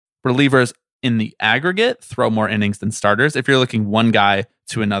which relievers in the aggregate throw more innings than starters. If you're looking one guy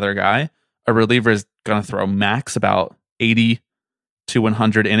to another guy, a reliever is going to throw max about 80 to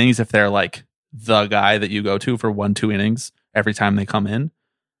 100 innings if they're like the guy that you go to for 1-2 innings every time they come in.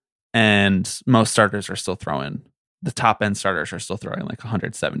 And most starters are still throwing, the top end starters are still throwing like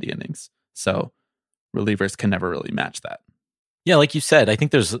 170 innings. So relievers can never really match that. Yeah, like you said, I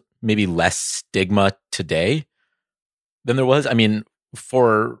think there's maybe less stigma today than there was. I mean,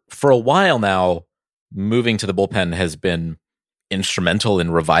 for a while now, moving to the bullpen has been instrumental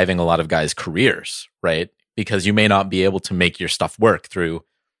in reviving a lot of guys' careers, right? Because you may not be able to make your stuff work through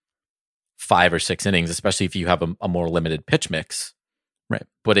 5 or 6 innings, especially if you have a more limited pitch mix. Right.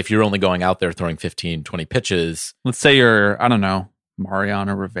 But if you're only going out there throwing 15, 20 pitches. Let's say you're, I don't know,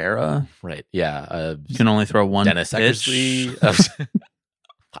 Mariano Rivera. Right. Yeah. You can only throw one Dennis pitch. Eckersley.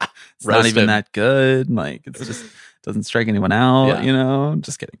 It's not even that good. Like, it's just doesn't strike anyone out,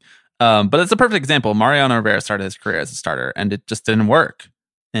 Just kidding. But it's a perfect example. Mariano Rivera started his career as a starter and it just didn't work.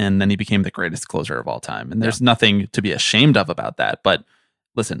 And then he became the greatest closer of all time. And there's nothing to be ashamed of about that. But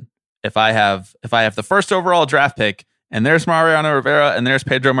listen, if I have the first overall draft pick and there's Mariano Rivera and there's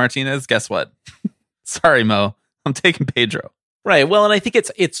Pedro Martinez, guess what? Sorry, Mo. I'm taking Pedro. Right. Well, and I think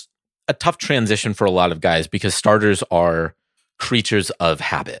it's a tough transition for a lot of guys because starters are creatures of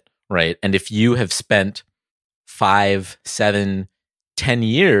habit, right? And if you have spent 5, 7, 10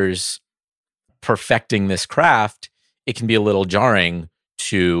 years perfecting this craft, it can be a little jarring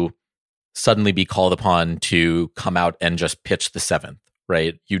to suddenly be called upon to come out and just pitch the 7th,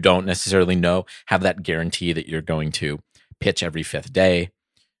 right? You don't necessarily have that guarantee that you're going to pitch every 5th day.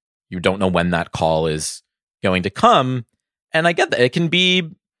 You don't know when that call is going to come. And I get that it can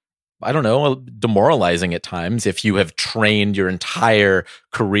be, I don't know, demoralizing at times if you have trained your entire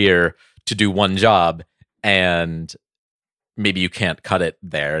career to do one job and maybe you can't cut it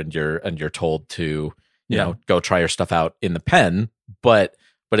there and you're told to, go try your stuff out in the pen. But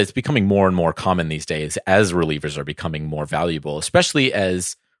it's becoming more and more common these days as relievers are becoming more valuable, especially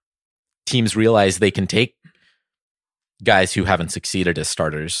as teams realize they can take guys who haven't succeeded as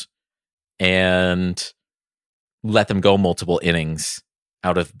starters and let them go multiple innings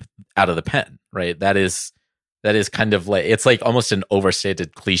out of the pen, right? That is kind of like, it's like almost an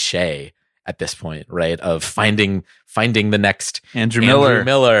overstated cliche at this point, right? Of finding the next Andrew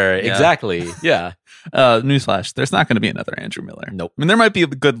Miller. Yeah. Exactly. Yeah. Newsflash, there's not going to be another Andrew Miller. Nope. I mean, there might be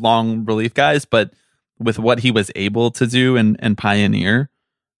good long relief guys, but with what he was able to do and pioneer,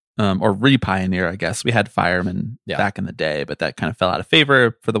 or re-pioneer, I guess. We had Fireman back in the day, but that kind of fell out of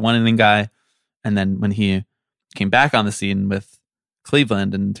favor for the 1 inning guy. And then when he came back on the scene with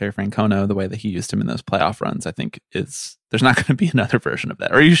Cleveland and Terry Francona, the way that he used him in those playoff runs, I think there's not going to be another version of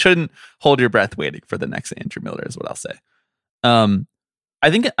that. Or you shouldn't hold your breath waiting for the next Andrew Miller is what I'll say. I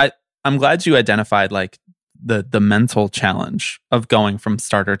think I'm glad you identified like the mental challenge of going from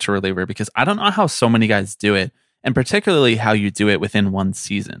starter to reliever, because I don't know how so many guys do it, and particularly how you do it within one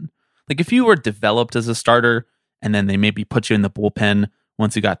season. Like if you were developed as a starter and then they maybe put you in the bullpen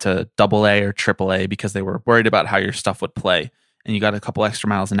once you got to AA or AAA because they were worried about how your stuff would play, and you got a couple extra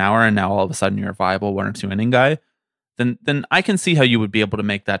miles an hour and now all of a sudden you're a viable 1 or 2 inning guy, then I can see how you would be able to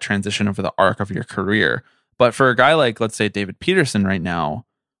make that transition over the arc of your career. But for a guy like, let's say, David Peterson right now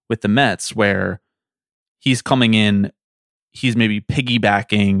with the Mets, where he's coming in, he's maybe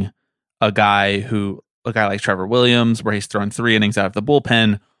piggybacking a guy like Trevor Williams, where he's throwing 3 innings out of the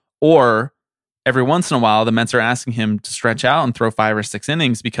bullpen, or every once in a while, the Mets are asking him to stretch out and throw 5 or 6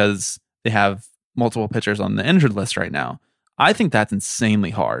 innings because they have multiple pitchers on the injured list right now. I think that's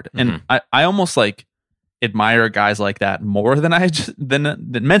insanely hard. Mm-hmm. And I almost like admire guys like that more than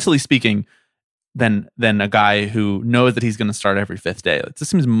than mentally speaking, than a guy who knows that he's going to start every 5th day. It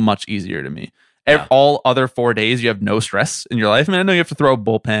just seems much easier to me. Yeah. All other 4 days, you have no stress in your life. I mean, I know you have to throw a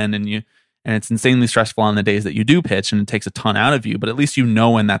bullpen and it's insanely stressful on the days that you do pitch and it takes a ton out of you, but at least you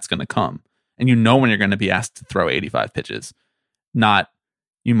know when that's going to come. And you know when you're going to be asked to throw 85 pitches. Not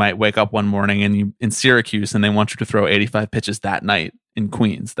you might wake up one morning and in Syracuse and they want you to throw 85 pitches that night in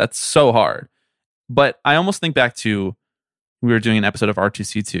Queens. That's so hard. But I almost think back to, we were doing an episode of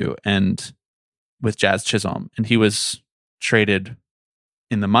R2C2 and with Jazz Chisholm, and he was traded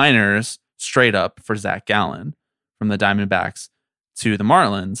in the minors straight up for Zach Gallen from the Diamondbacks to the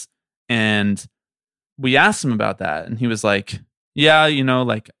Marlins. And we asked him about that. And he was like, yeah,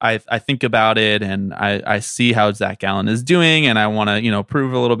 I think about it and I see how Zach Gallen is doing and I want to,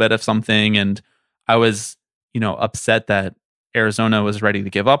 prove a little bit of something. And I was, upset that Arizona was ready to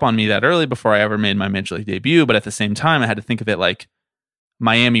give up on me that early before I ever made my major league debut. But at the same time, I had to think of it like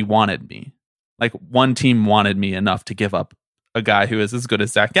Miami wanted me. Like one team wanted me enough to give up a guy who is as good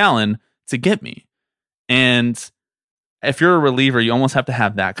as Zach Gallen to get me. And if you're a reliever, you almost have to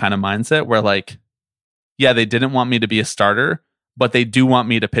have that kind of mindset where like, yeah, they didn't want me to be a starter, but they do want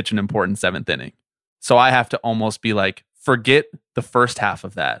me to pitch an important 7th inning. So I have to almost be like, forget the first half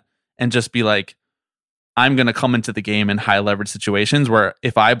of that and just be like, I'm going to come into the game in high leverage situations where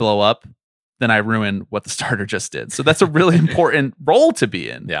if I blow up, then I ruin what the starter just did. So that's a really important role to be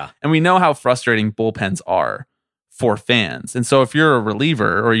in. Yeah. And we know how frustrating bullpens are for fans. And so if you're a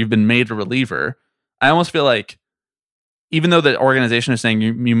reliever or you've been made a reliever, I almost feel like even though the organization is saying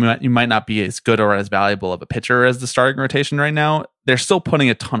you might not be as good or as valuable of a pitcher as the starting rotation right now, they're still putting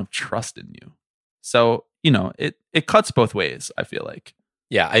a ton of trust in you. So, it cuts both ways, I feel like.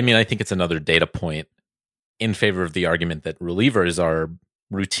 Yeah, I mean, I think it's another data point in favor of the argument that relievers are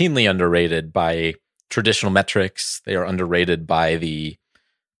routinely underrated by traditional metrics. They are underrated by the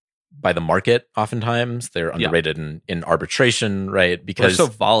market oftentimes. They're underrated in arbitration, right? Because they're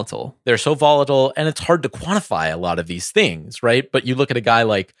so volatile. They're so volatile, and it's hard to quantify a lot of these things, right? But you look at a guy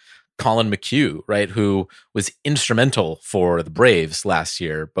like Colin McHugh, right, who was instrumental for the Braves last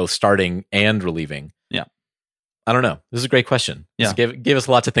year, both starting and relieving. Yeah. I don't know. This is a great question. Yeah. This gave us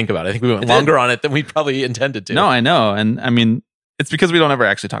a lot to think about. I think we went longer on it than we probably intended to. No, I know. And I mean, it's because we don't ever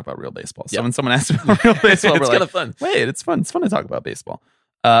actually talk about real baseball. So when someone asks about real baseball, it's we're kind like, of fun. Wait, it's fun. It's fun to talk about baseball.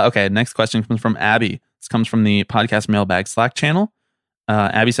 Okay, next question comes from Abby. This comes from the podcast mailbag Slack channel.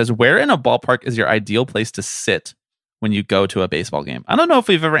 Abby says, where in a ballpark is your ideal place to sit when you go to a baseball game? I don't know if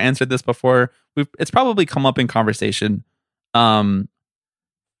we've ever answered this before. It's probably come up in conversation. I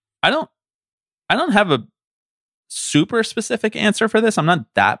don't have a super specific answer for this. I'm not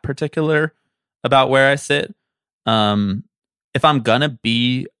that particular about where I sit. If I'm gonna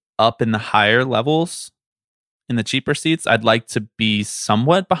be up in the higher levels in the cheaper seats, I'd like to be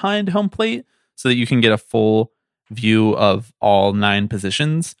somewhat behind home plate so that you can get a full view of all 9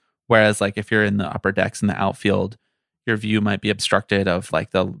 positions. Whereas like if you're in the upper decks in the outfield, your view might be obstructed of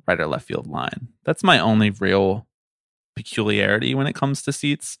like the right or left field line. That's my only real peculiarity when it comes to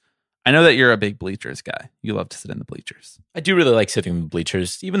seats. I know that you're a big bleachers guy. You love to sit in the bleachers. I do really like sitting in the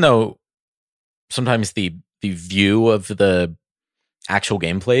bleachers, even though sometimes the view of the actual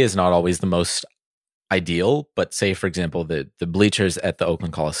gameplay is not always the most ideal. But say, for example, the bleachers at the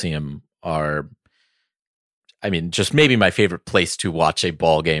Oakland Coliseum are, I mean, just maybe my favorite place to watch a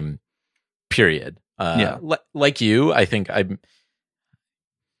ball game, period. Like you, I think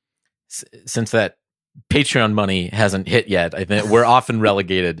since that Patreon money hasn't hit yet, I think we're often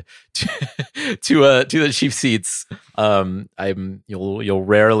relegated to the cheap seats. You'll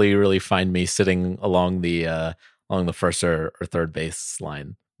rarely really find me sitting along the first or third base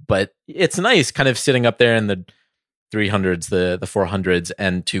line, but it's nice kind of sitting up there in the 300s, the 400s,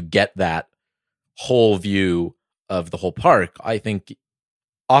 and to get that whole view of the whole park. I think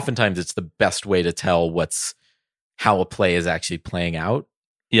oftentimes it's the best way to tell how a play is actually playing out.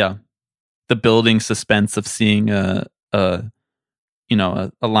 Yeah. The building suspense of seeing a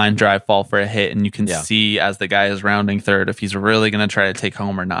line drive fall for a hit, and you can see as the guy is rounding third if he's really going to try to take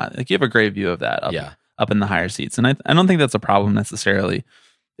home or not. Like you have a great view of that up in the higher seats, and I don't think that's a problem necessarily.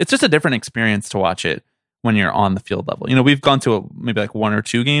 It's just a different experience to watch it when you're on the field level. We've gone to maybe like 1 or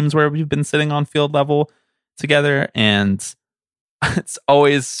 2 games where we've been sitting on field level together, and it's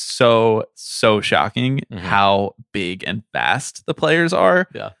always so shocking how big and fast the players are.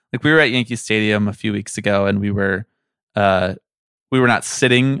 Yeah. Like we were at Yankee Stadium a few weeks ago, and we were not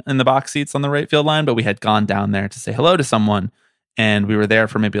sitting in the box seats on the right field line, but we had gone down there to say hello to someone, and we were there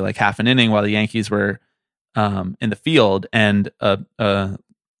for maybe like half an inning while the Yankees were in the field, and a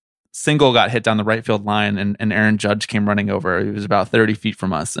single got hit down the right field line, and Aaron Judge came running over. He was about 30 feet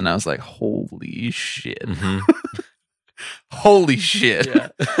from us, and I was like, holy shit. Holy shit. Yeah.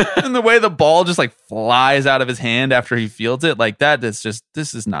 And the way the ball just like flies out of his hand after he fields it, like that is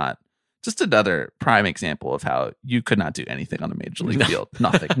this is not just another prime example of how you could not do anything on a major league field.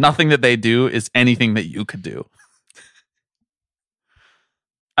 Nothing that they do is anything that you could do.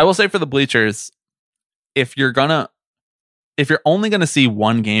 I will say for the bleachers, if you're only gonna see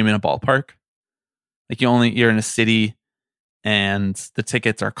one game in a ballpark, like you're in a city and the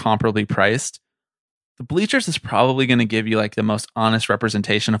tickets are comparably priced, the bleachers is probably going to give you like the most honest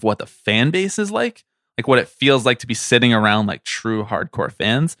representation of what the fan base is like what it feels like to be sitting around like true hardcore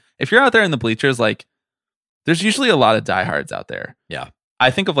fans. If you're out there in the bleachers, like there's usually a lot of diehards out there. Yeah.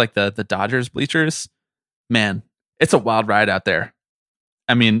 I think of like the Dodgers bleachers, man, it's a wild ride out there.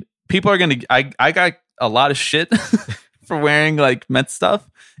 I mean, people are going to, I got a lot of shit for wearing like Mets stuff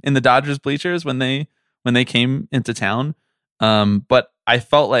in the Dodgers bleachers when they came into town. But I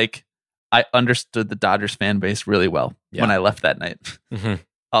felt like I understood the Dodgers fan base really well when I left that night.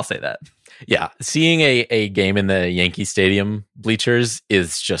 I'll say that. Yeah. Seeing a game in the Yankee Stadium bleachers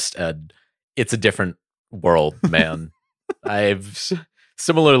is just it's a different world, man. I've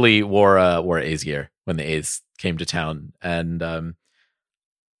similarly wore A's gear when the A's came to town, and I'm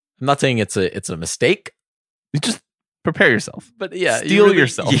not saying it's a mistake. prepare yourself. But yeah, Steel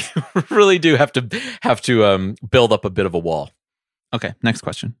yourself. You really do have to build up a bit of a wall. Okay, next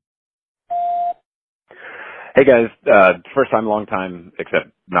question. Hey guys, first time, long time,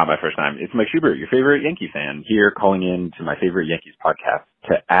 except not my first time. It's Mike Schubert, your favorite Yankee fan, here calling in to my favorite Yankees podcast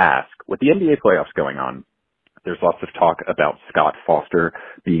to ask, with the NBA playoffs going on, there's lots of talk about Scott Foster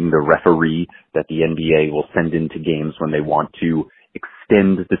being the referee that the NBA will send into games when they want to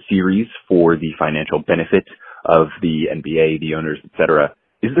extend the series for the financial benefit of the NBA, the owners, etc.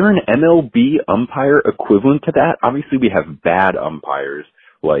 Is there an MLB umpire equivalent to that? Obviously, we have bad umpires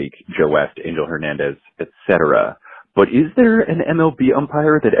like Joe West, Angel Hernandez, etc. But is there an MLB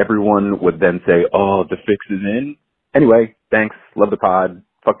umpire that everyone would then say, oh, the fix is in? Anyway, thanks. Love the pod.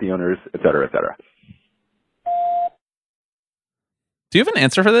 Fuck the owners, etc., etc. Do you have an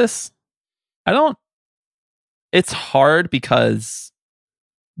answer for this? I don't. It's hard because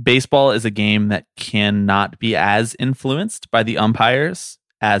baseball is a game that cannot be as influenced by the umpires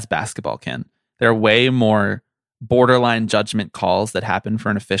as basketball can. There are way more borderline judgment calls that happen for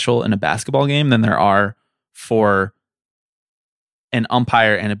an official in a basketball game than there are for an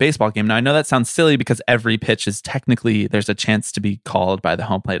umpire in a baseball game. Now, I know that sounds silly because every pitch is technically, there's a chance to be called by the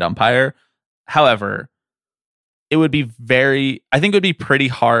home plate umpire. However, I think it would be pretty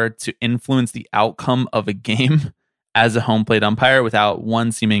hard to influence the outcome of a game as a home plate umpire without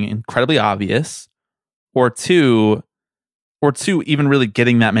one seeming incredibly obvious, or two, even really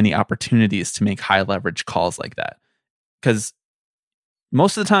getting that many opportunities to make high leverage calls like that. Because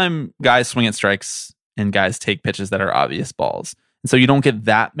most of the time, guys swing at strikes and guys take pitches that are obvious balls. And so you don't get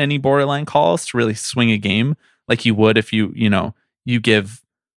that many borderline calls to really swing a game like you would if you give,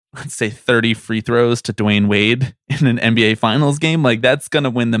 let's say, 30 free throws to Dwayne Wade in an NBA Finals game. Like, that's going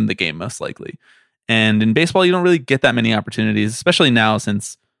to win them the game most likely. And in baseball, you don't really get that many opportunities, especially now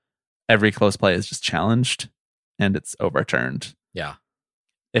since every close play is just challenged and it's overturned. Yeah.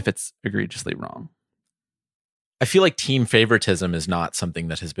 If it's egregiously wrong. I feel like team favoritism is not something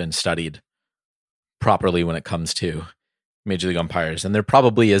that has been studied properly when it comes to Major League umpires. And there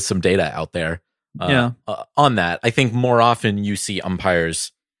probably is some data out there on that. I think more often you see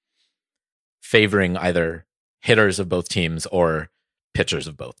umpires favoring either hitters of both teams or pitchers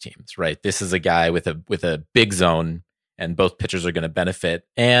of both teams, right? This is a guy with a big zone and both pitchers are going to benefit.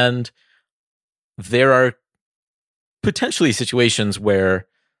 And there are potentially situations where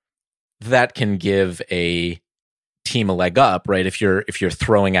that can give a team a leg up, right? If you're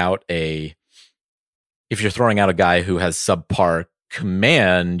throwing out a guy who has subpar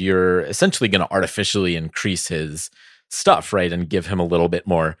command, you're essentially going to artificially increase his stuff, right? And give him a little bit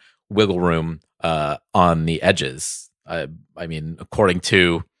more wiggle room on the edges. I mean, according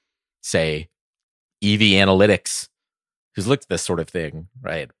to, say, EV Analytics, who's looked at this sort of thing,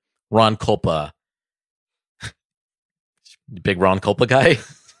 right? Ron Kulpa. Big Ron Kulpa guy?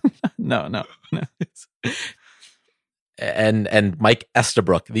 No. And Mike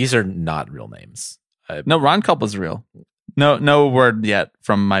Estabrook. These are not real names. No, Ron Kulpa's real. No word yet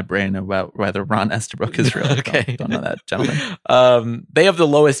from my brain about whether Ron Estabrook is real. Okay. Don't know that, gentlemen. They have the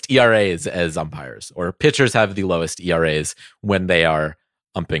lowest ERAs as umpires, or pitchers have the lowest ERAs when they are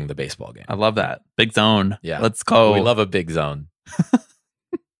umping the baseball game. I love that. Big zone. Yeah. Let's go. We love a big zone.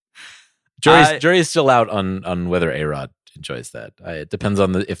 Jury's still out on whether A-Rod enjoys that. It depends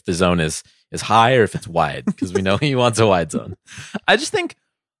on if the zone is high or if it's wide, because we know he wants a wide zone. I just think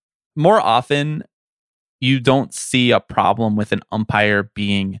more often you don't see a problem with an umpire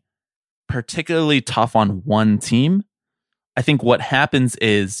being particularly tough on one team. I think what happens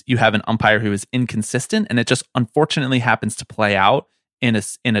is you have an umpire who is inconsistent, and it just unfortunately happens to play out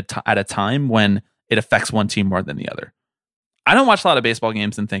at a time when it affects one team more than the other. I don't watch a lot of baseball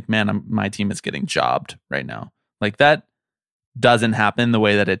games and think, man, my team is getting jobbed right now. Like, that doesn't happen the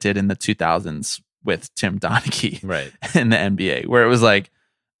way that it did in the 2000s with Tim Donaghy, right, in the NBA, where it was like,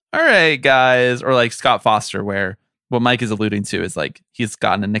 all right, guys, or like Scott Foster, where what Mike is alluding to is like he's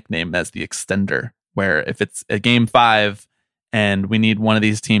gotten a nickname as the extender, where if it's a game 5 and we need one of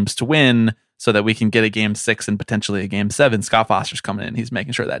these teams to win so that we can get a game 6 and potentially a game 7, Scott Foster's coming in. He's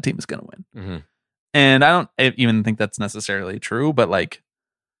making sure that team is going to win. Mm-hmm. And I don't even think that's necessarily true, but like,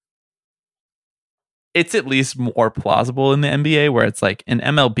 it's at least more plausible in the NBA, where it's like in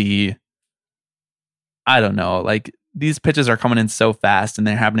MLB, I don't know, like these pitches are coming in so fast and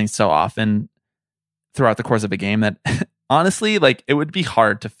they're happening so often throughout the course of a game that honestly, like, it would be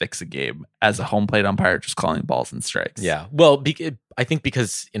hard to fix a game as a home plate umpire just calling balls and strikes. Yeah. Well, I think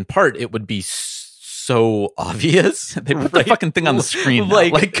because in part it would be so obvious. They put the fucking thing on the screen.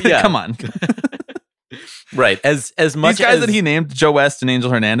 Like yeah. Come on. Right. As much These guys as that he named, Joe West and Angel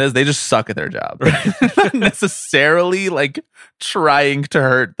Hernandez, they just suck at their job. Not necessarily like trying to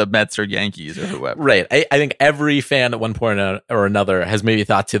hurt the Mets or Yankees or whoever. Right. I think every fan at one point or another has maybe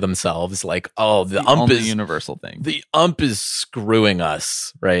thought to themselves, like, oh, the ump only is universal thing. The ump is screwing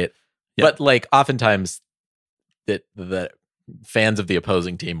us, right? Yeah. But like oftentimes that the fans of the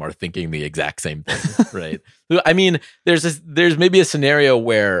opposing team are thinking the exact same thing, right? I mean, there's maybe a scenario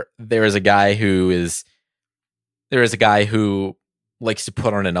where there is a guy who likes to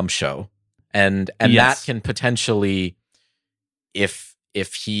put on an ump show, and Yes. that can potentially, if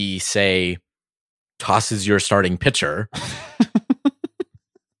he say tosses your starting pitcher,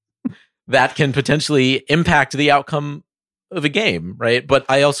 that can potentially impact the outcome of a game, right? But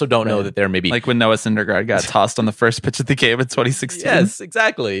I also don't know that there may be Like when Noah Syndergaard got tossed on the first pitch of the game in 2016. Yes,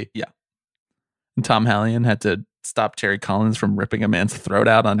 exactly. And Tom Hallion had to stop Terry Collins from ripping a man's throat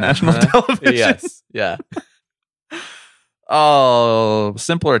out on national television. Yes, yeah. Oh,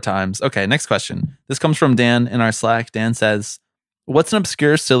 simpler times. Okay, next question. This comes from Dan in our Slack. Dan says, what's an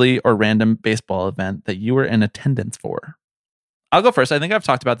obscure, silly, or random baseball event that you were in attendance for? I'll go first. I think I've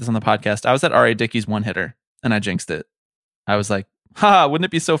talked about this on the podcast. I was at R.A. Dickey's one-hitter, and I jinxed it. I was like, wouldn't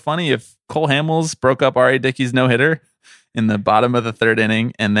it be so funny if Cole Hamels broke up R.A. Dickey's no-hitter in the bottom of the third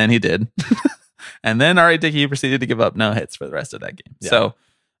inning? And then he did. And then R.A. Dickey proceeded to give up no hits for the rest of that game. Yeah. So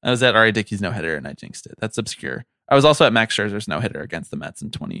I was at R.A. Dickey's no-hitter, and I jinxed it. That's obscure. I was also at Max Scherzer's no-hitter against the Mets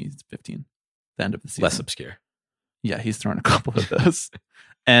in 2015, the end of the season. Less obscure. Yeah, he's thrown a couple of those.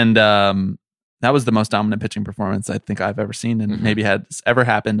 And that was the most dominant pitching performance I think I've ever seen and maybe had ever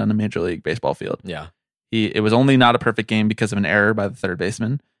happened on a Major League Baseball field. Yeah. It was only not a perfect game because of an error by the third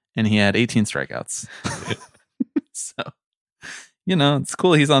baseman, and he had 18 strikeouts. So, it's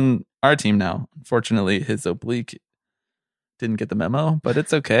cool. He's on our team now. Unfortunately, his oblique didn't get the memo, but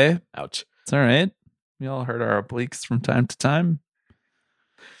it's okay. Ouch. It's all right. We all hurt our obliques from time to time.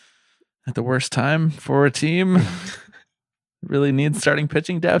 At the worst time for a team. Really needs starting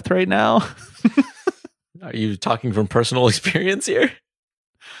pitching depth right now. Are you talking from personal experience here?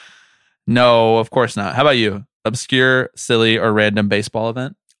 No, of course not. How about you? Obscure, silly, or random baseball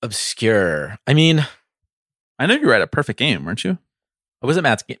event? Obscure. I mean, I know you were at a perfect game, weren't you? I was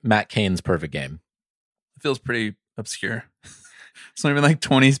at Matt Cain's perfect game. It feels pretty obscure. It's not even like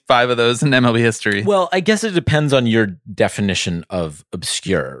 25 of those in MLB history. Well, I guess it depends on your definition of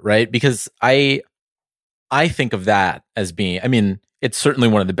obscure, right? Because I think of that as being, I mean, it's certainly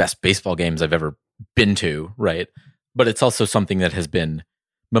one of the best baseball games I've ever been to, right? But it's also something that has been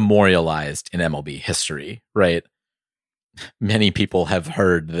memorialized in MLB history, right? Many people have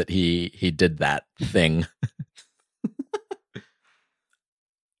heard that he did that thing.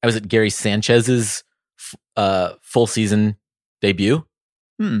 I was at Gary Sanchez's full season debut.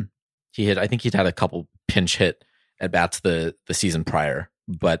 I think he'd had a couple pinch hit at bats the season prior,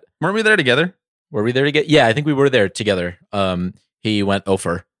 but weren't we there together? Were we there together? Yeah, I think we were there together. He went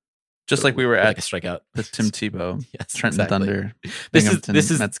 0-for. Just like we were at like a strikeout. The Tim Tebow, Yes, Trenton exactly. Thunder, This Binghamton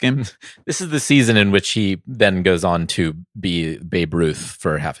is Mets game. This is the season in which he then goes on to be Babe Ruth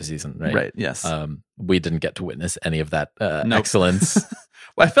for half a season, right? Right. Yes. We didn't get to witness any of that Nope. excellence.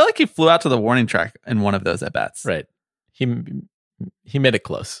 Well, I felt like he flew out to the warning track in one of those at bats. Right. He made it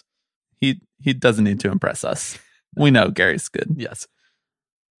close. He doesn't need to impress us. We know Gary's good. Yes.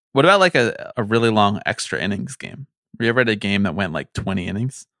 What about like a really long extra innings game? Were you ever at a game that went like 20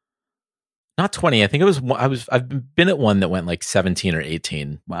 innings? Not 20. I think it was. I've been at one that went like 17 or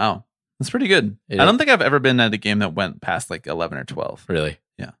 18. Wow, that's pretty good. It I is. don't think I've ever been at a game that went past like 11 or 12. Really.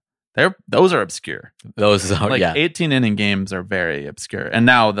 Those are obscure. Those are Like yeah. 18 inning games are very obscure, and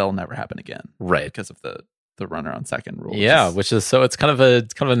now they'll never happen again, Right. Because of the runner on second rule. Yeah, which is so it's kind of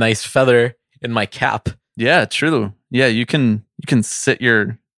a nice feather in my cap. Yeah, true. Yeah, you can sit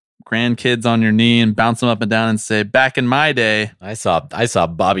your grandkids on your knee and bounce them up and down and say, "Back in my day." I saw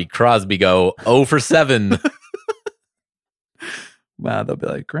Bobby Crosby go 0-for-7. Wow, they'll be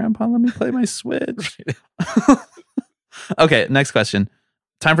like, "Grandpa, let me play my Switch." Okay, next question.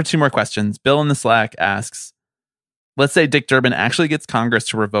 Time for 2 more questions. Bill in the Slack asks, let's say Dick Durbin actually gets Congress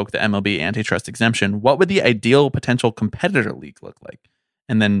to revoke the MLB antitrust exemption. What would the ideal potential competitor league look like?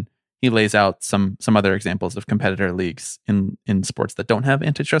 And then he lays out some other examples of competitor leagues in sports that don't have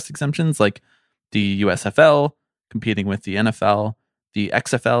antitrust exemptions, like the USFL competing with the NFL, the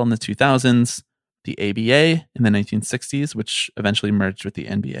XFL in the 2000s, the ABA in the 1960s, which eventually merged with the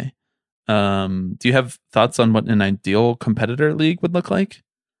NBA. Do you have thoughts on what an ideal competitor league would look like?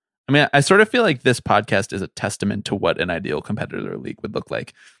 I mean, I sort of feel like this podcast is a testament to what an ideal competitor league would look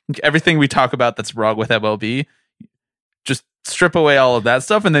like. Everything we talk about that's wrong with MLB, just strip away all of that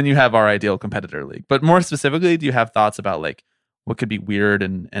stuff, and then you have our ideal competitor league. But more specifically, do you have thoughts about like what could be weird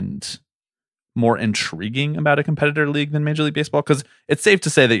and more intriguing about a competitor league than Major League Baseball? Because it's safe to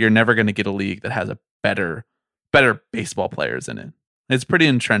say that you're never going to get a league that has a better baseball players in it. It's pretty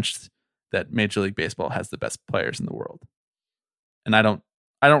entrenched that Major League Baseball has the best players in the world, and I don't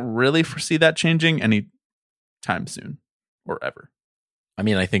really foresee that changing any time soon or ever. I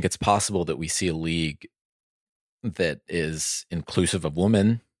mean, I think it's possible that we see a league that is inclusive of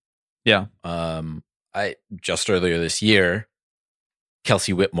women. Yeah. I just earlier this year,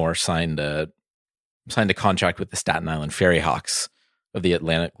 Kelsey Whitmore signed a contract with the Staten Island Ferry Hawks of the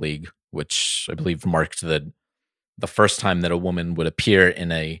Atlantic League, which I believe marked the first time that a woman would appear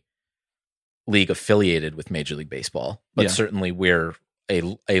in a league affiliated with Major League Baseball. But certainly we're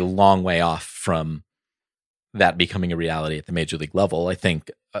a long way off from that becoming a reality at the Major League level. I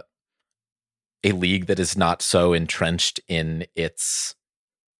think a league that is not so entrenched in its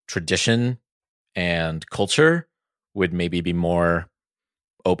tradition and culture would maybe be more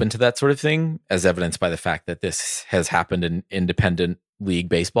open to that sort of thing, as evidenced by the fact that this has happened in independent league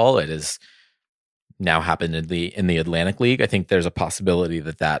baseball. It has now happened in the Atlantic League. I think there's a possibility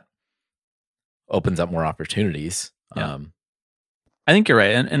that opens up more opportunities. Yeah. I think you're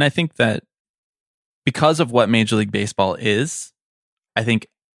right. And I think that because of what Major League Baseball is, I think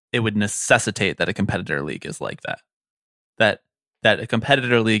it would necessitate that a competitor league is like that. That a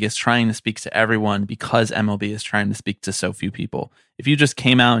competitor league is trying to speak to everyone because MLB is trying to speak to so few people. If you just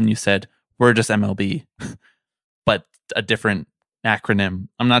came out and you said, we're just MLB, but a different acronym,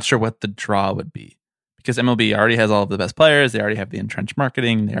 I'm not sure what the draw would be. Because MLB already has all of the best players. They already have the entrenched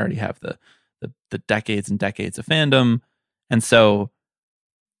marketing. They already have the decades and decades of fandom. And so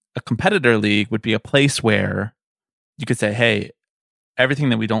a competitor league would be a place where you could say, hey, everything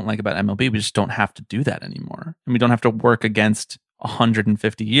that we don't like about MLB, we just don't have to do that anymore. And we don't have to work against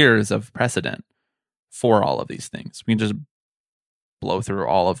 150 years of precedent for all of these things. We can just blow through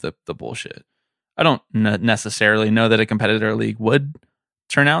all of the bullshit. I don't necessarily know that a competitor league would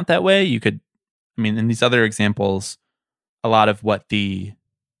turn out that way. You could, I mean, in these other examples, a lot of what the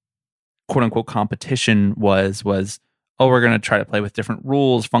quote unquote competition was, oh, we're going to try to play with different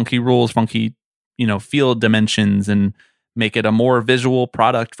rules, funky, field dimensions, and make it a more visual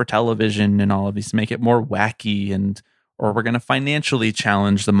product for television and all of these, make it more wacky, or we're going to financially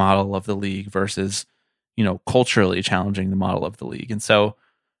challenge the model of the league versus, culturally challenging the model of the league. And so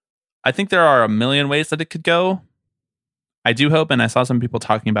I think there are a million ways that it could go. I do hope, and I saw some people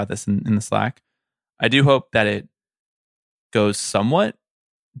talking about this in the Slack, I do hope that it goes somewhat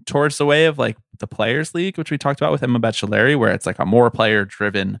towards the way of like the Players League, which we talked about with Emma Baccelleri, where it's like a more player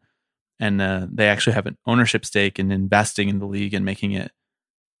driven, and they actually have an ownership stake in investing in the league and making it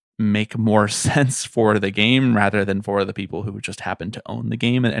make more sense for the game rather than for the people who just happen to own the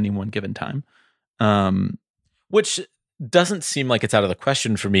game at any one given time. Which doesn't seem like it's out of the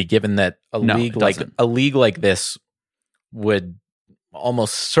question for me, given that a league like this would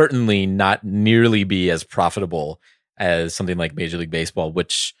almost certainly not nearly be as profitable as something like Major League Baseball,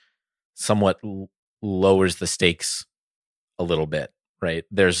 which somewhat lowers the stakes a little bit, right?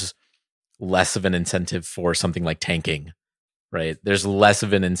 There's less of an incentive for something like tanking, right? There's less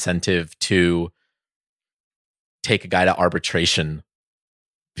of an incentive to take a guy to arbitration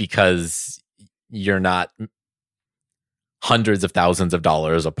because you're not hundreds of thousands of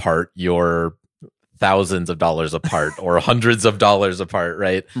dollars apart, you're thousands of dollars apart or hundreds of dollars apart,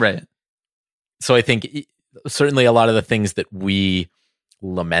 right? Right. So I think certainly a lot of the things that we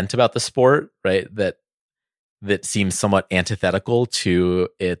lament about the sport, right, that seems somewhat antithetical to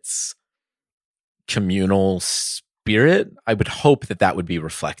its communal spirit, I would hope that would be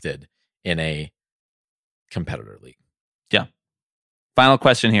reflected in a competitor league. Yeah. Final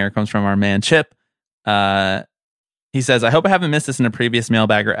question here comes from our man Chip. He says, I hope I haven't missed this in a previous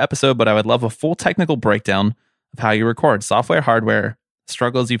Mailbagger episode, but I would love a full technical breakdown of how you record, software, hardware,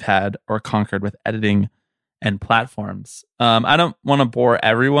 struggles you've had or conquered with editing and platforms. I don't want to bore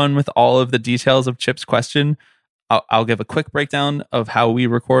everyone with all of the details of Chip's question. I'll give a quick breakdown of how we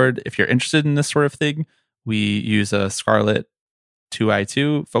record. If you're interested in this sort of thing, we use a Scarlett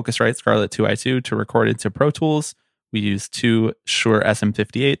 2i2, Focusrite Scarlett 2i2 to record into Pro Tools. We use two Shure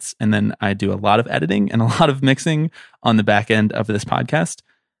SM58s, and then I do a lot of editing and a lot of mixing on the back end of this podcast.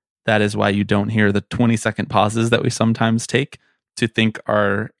 That is why you don't hear the 20-second pauses that we sometimes take to think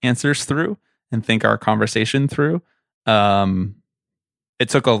our answers through and think our conversation through. It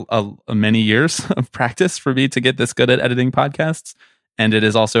took a many years of practice for me to get this good at editing podcasts, and it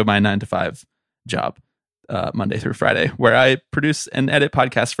is also my 9-to-5 job, Monday through Friday, where I produce and edit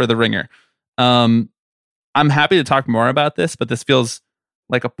podcasts for The Ringer. I'm happy to talk more about this, but this feels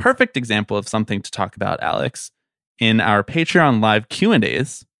like a perfect example of something to talk about, Alex, in our Patreon live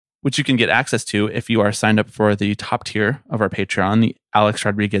Q&As, which you can get access to if you are signed up for the top tier of our Patreon, the Alex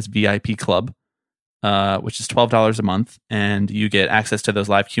Rodriguez VIP Club, which is $12 a month. And you get access to those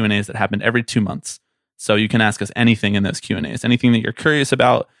live Q&As that happen every 2 months. So you can ask us anything in those Q&As, anything that you're curious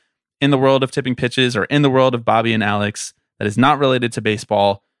about in the world of tipping pitches or in the world of Bobby and Alex that is not related to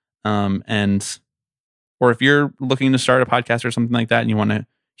baseball. Or if you're looking to start a podcast or something like that and you want to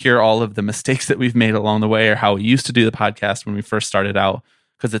hear all of the mistakes that we've made along the way or how we used to do the podcast when we first started out,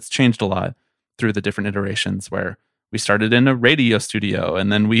 because it's changed a lot through the different iterations where we started in a radio studio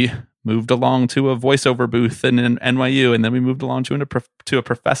and then we moved along to a voiceover booth in NYU, and then we moved along to a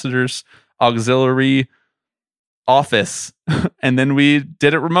professor's auxiliary office, and then we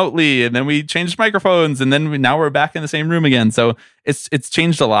did it remotely, and then we changed microphones, and then now we're back in the same room again. So it's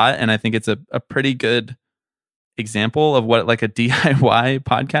changed a lot, and I think it's a pretty good example of what like a DIY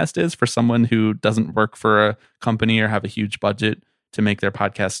podcast is for someone who doesn't work for a company or have a huge budget to make their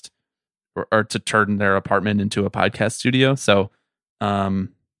podcast or to turn their apartment into a podcast studio. So I'd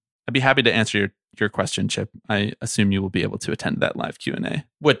be happy to answer your question, Chip. I assume you will be able to attend that live Q&A.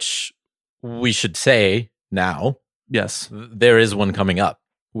 Which we should say now. Yes. There is one coming up.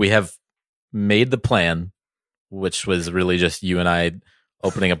 We have made the plan, which was really just you and I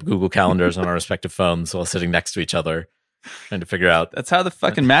opening up Google Calendars on our respective phones while sitting next to each other, trying to figure out. That's how the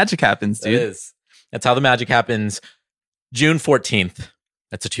fucking magic happens, dude. It is. That's how the magic happens. June 14th.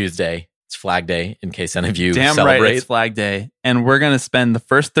 That's a Tuesday. It's Flag Day, in case any of you celebrate. Right, it's Flag Day. And we're going to spend the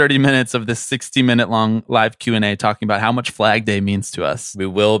first 30 minutes of this 60-minute long live Q&A talking about how much Flag Day means to us. We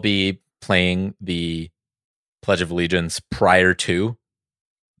will be playing the Pledge of Allegiance prior to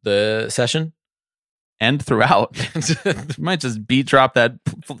the session. And throughout. We might just beat drop that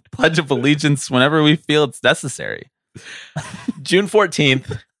Pledge of Allegiance whenever we feel it's necessary. June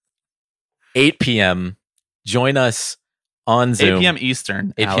 14th, 8 p.m. Join us on Zoom. 8 p.m.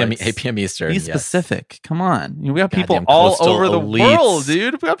 Eastern. 8 p.m. Eastern. Be specific. Come on. We got people Goddamn all coastal over the elites. world,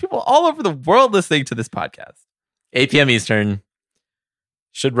 dude. We got people all over the world listening to this podcast. 8 p.m. Eastern.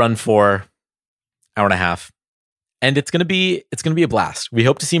 Should run for an hour and a half. And it's gonna be a blast. We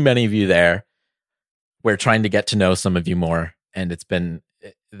hope to see many of you there. We're trying to get to know some of you more. And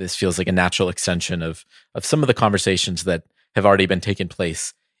this feels like a natural extension of some of the conversations that have already been taking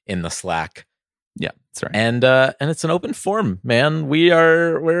place in the Slack. Yeah, that's right. And it's an open forum, man.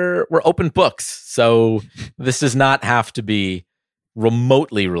 We're open books. So this does not have to be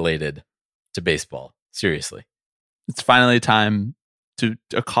remotely related to baseball. Seriously. It's finally time to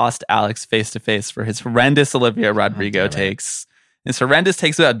accost Alex face to face for his horrendous Olivia Rodrigo takes. His horrendous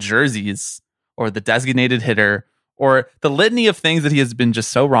takes about jerseys or the designated hitter or the litany of things that he has been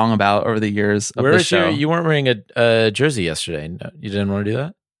just so wrong about over the years of the show. You weren't wearing a jersey yesterday. No, you didn't want to do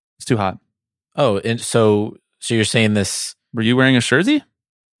that? It's too hot. Oh, and so you're saying this? Were you wearing a jersey?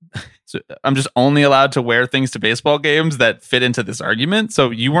 So I'm just only allowed to wear things to baseball games that fit into this argument. So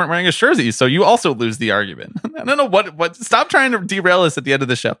you weren't wearing a jersey, so you also lose the argument. I don't know what. Stop trying to derail us at the end of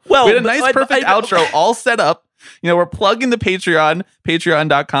the show. Well, we had a nice, perfect outro all set up. We're plugging the Patreon,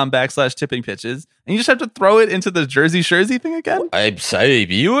 patreon.com/tipping pitches, and you just have to throw it into the jersey thing again. I'm sorry,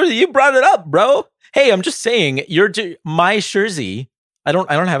 you brought it up, bro. Hey, I'm just saying, my jersey. I don't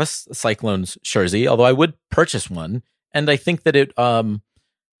have a Cyclones jersey, although I would purchase one, and I think that it,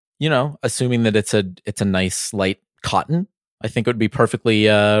 assuming that it's a nice light cotton, I think it would be perfectly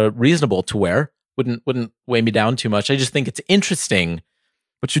reasonable to wear. Wouldn't weigh me down too much. I just think it's interesting.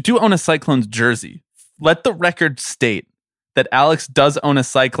 But you do own a Cyclones jersey. Let the record state that Alex does own a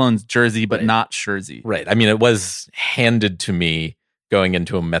Cyclones jersey, but not jersey. Right. I mean, it was handed to me going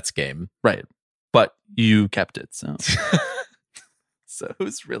into a Mets game. Right. But you kept it, so. So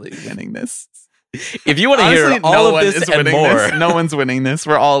who's really winning this? If you want to hear all of this and more. No one's winning this.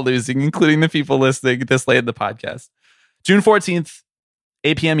 We're all losing, including the people listening this late in the podcast. June 14th,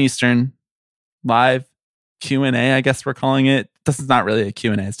 8 p.m. Eastern, live Q&A, I guess we're calling it. This is not really a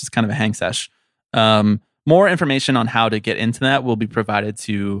Q&A. It's just kind of a hang sesh. More information on how to get into that will be provided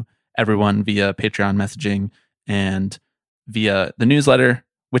to everyone via Patreon messaging and via the newsletter,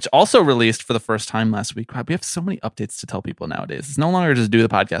 which also released for the first time last week. Wow, we have so many updates to tell people nowadays. It's no longer just do the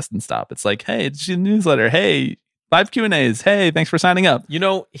podcast and stop. It's like, hey, it's your newsletter. Hey, live Q&As. Hey, thanks for signing up.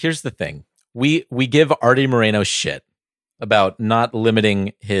 Here's the thing. We give Artie Moreno shit about not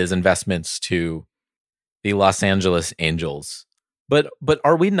limiting his investments to the Los Angeles Angels. But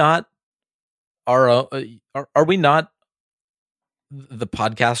are we not are we not the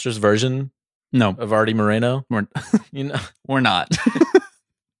podcaster's version No. of Artie Moreno? We're not.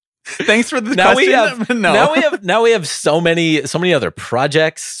 Thanks for the now question. Now we have so many other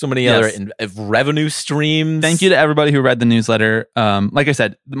projects, so many other revenue streams. Thank you to everybody who read the newsletter. Like I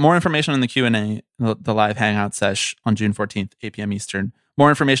said, more information on the Q&A, the live hangout sesh on June 14th, 8 p.m. Eastern. More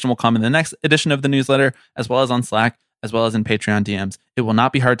information will come in the next edition of the newsletter, as well as on Slack, as well as in Patreon DMs. It will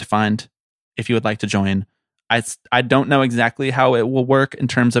not be hard to find if you would like to join. I don't know exactly how it will work in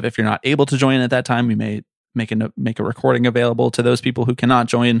terms of if you're not able to join at that time. We may make a recording available to those people who cannot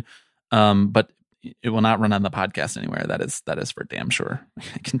join, but it will not run on the podcast anywhere. That is for damn sure.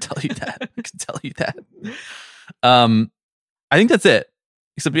 I can tell you that. I think that's it.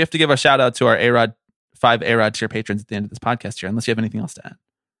 Except we have to give a shout out to our 5 A-Rod tier patrons at the end of this podcast here, unless you have anything else to add.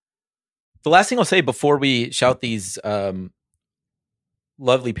 The last thing I'll say before we shout these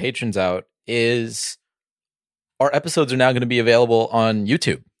lovely patrons out is our episodes are now going to be available on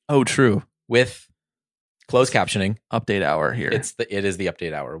YouTube. Oh, true. With closed captioning. Update hour here. It is the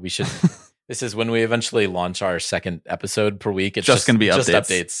update hour. We should. This is when we eventually launch our second episode per week. It's just going to be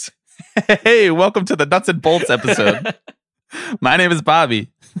updates. Hey, welcome to the Nuts and Bolts episode. My name is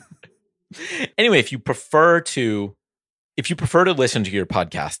Bobby. Anyway, if you prefer to listen to your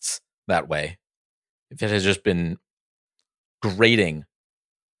podcasts that way, if it has just been grating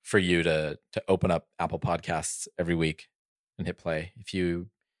for you to open up Apple Podcasts every week and hit play, if you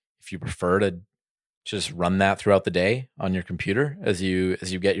prefer to just run that throughout the day on your computer as you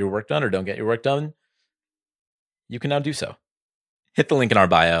get your work done or don't get your work done, you can now do so. Hit the link in our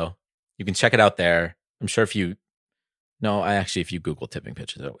bio. You can check it out there. I'm sure if you Google tipping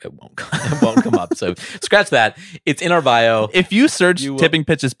pitches, it won't come up. So scratch that. It's in our bio. If you search Tipping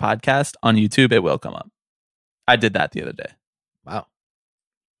Pitches podcast on YouTube, it will come up. I did that the other day. Wow.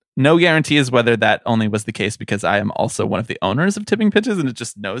 No guarantees whether that only was the case because I am also one of the owners of Tipping Pitches and it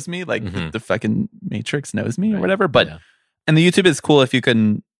just knows me, like the fucking Matrix knows me or whatever. But and the YouTube is cool if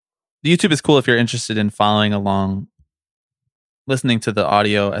you're interested in following along, listening to the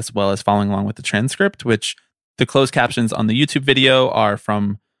audio as well as following along with the transcript, which the closed captions on the YouTube video are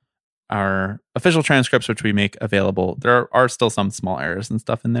from our official transcripts, which we make available. There are still some small errors and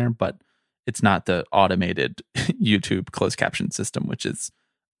stuff in there, but it's not the automated YouTube closed caption system, which is,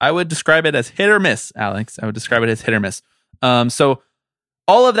 I would describe it as hit or miss, Alex. I would describe it as hit or miss. So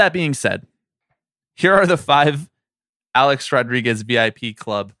all of that being said, here are the 5 Alex Rodriguez VIP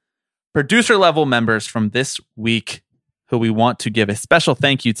Club producer level members from this week who we want to give a special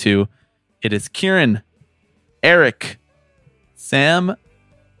thank you to. It is Kieran, Eric, Sam,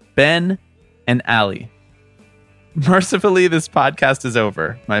 Ben, and Ali. Mercifully, this podcast is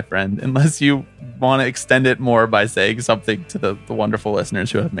over, my friend, unless you want to extend it more by saying something to the wonderful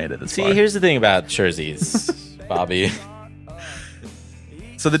listeners who have made it this far. See, here's the thing about jerseys, Bobby.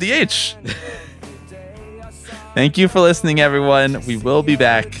 So the DH. Thank you for listening, everyone. We will be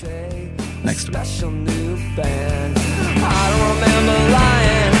back next week. I don't remember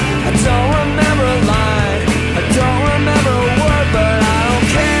lying. I don't remember a line. I don't remember a word, but I don't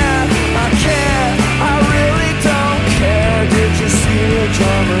care. I care. I really don't care. Did you see the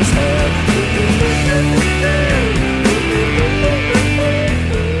drummer's head?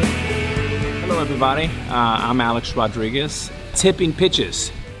 Hello, everybody. I'm Alex Rodriguez. Tipping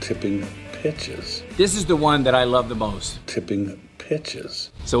Pitches. Tipping Pitches. This is the one that I love the most. Tipping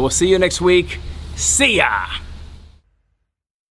Pitches. So we'll see you next week. See ya!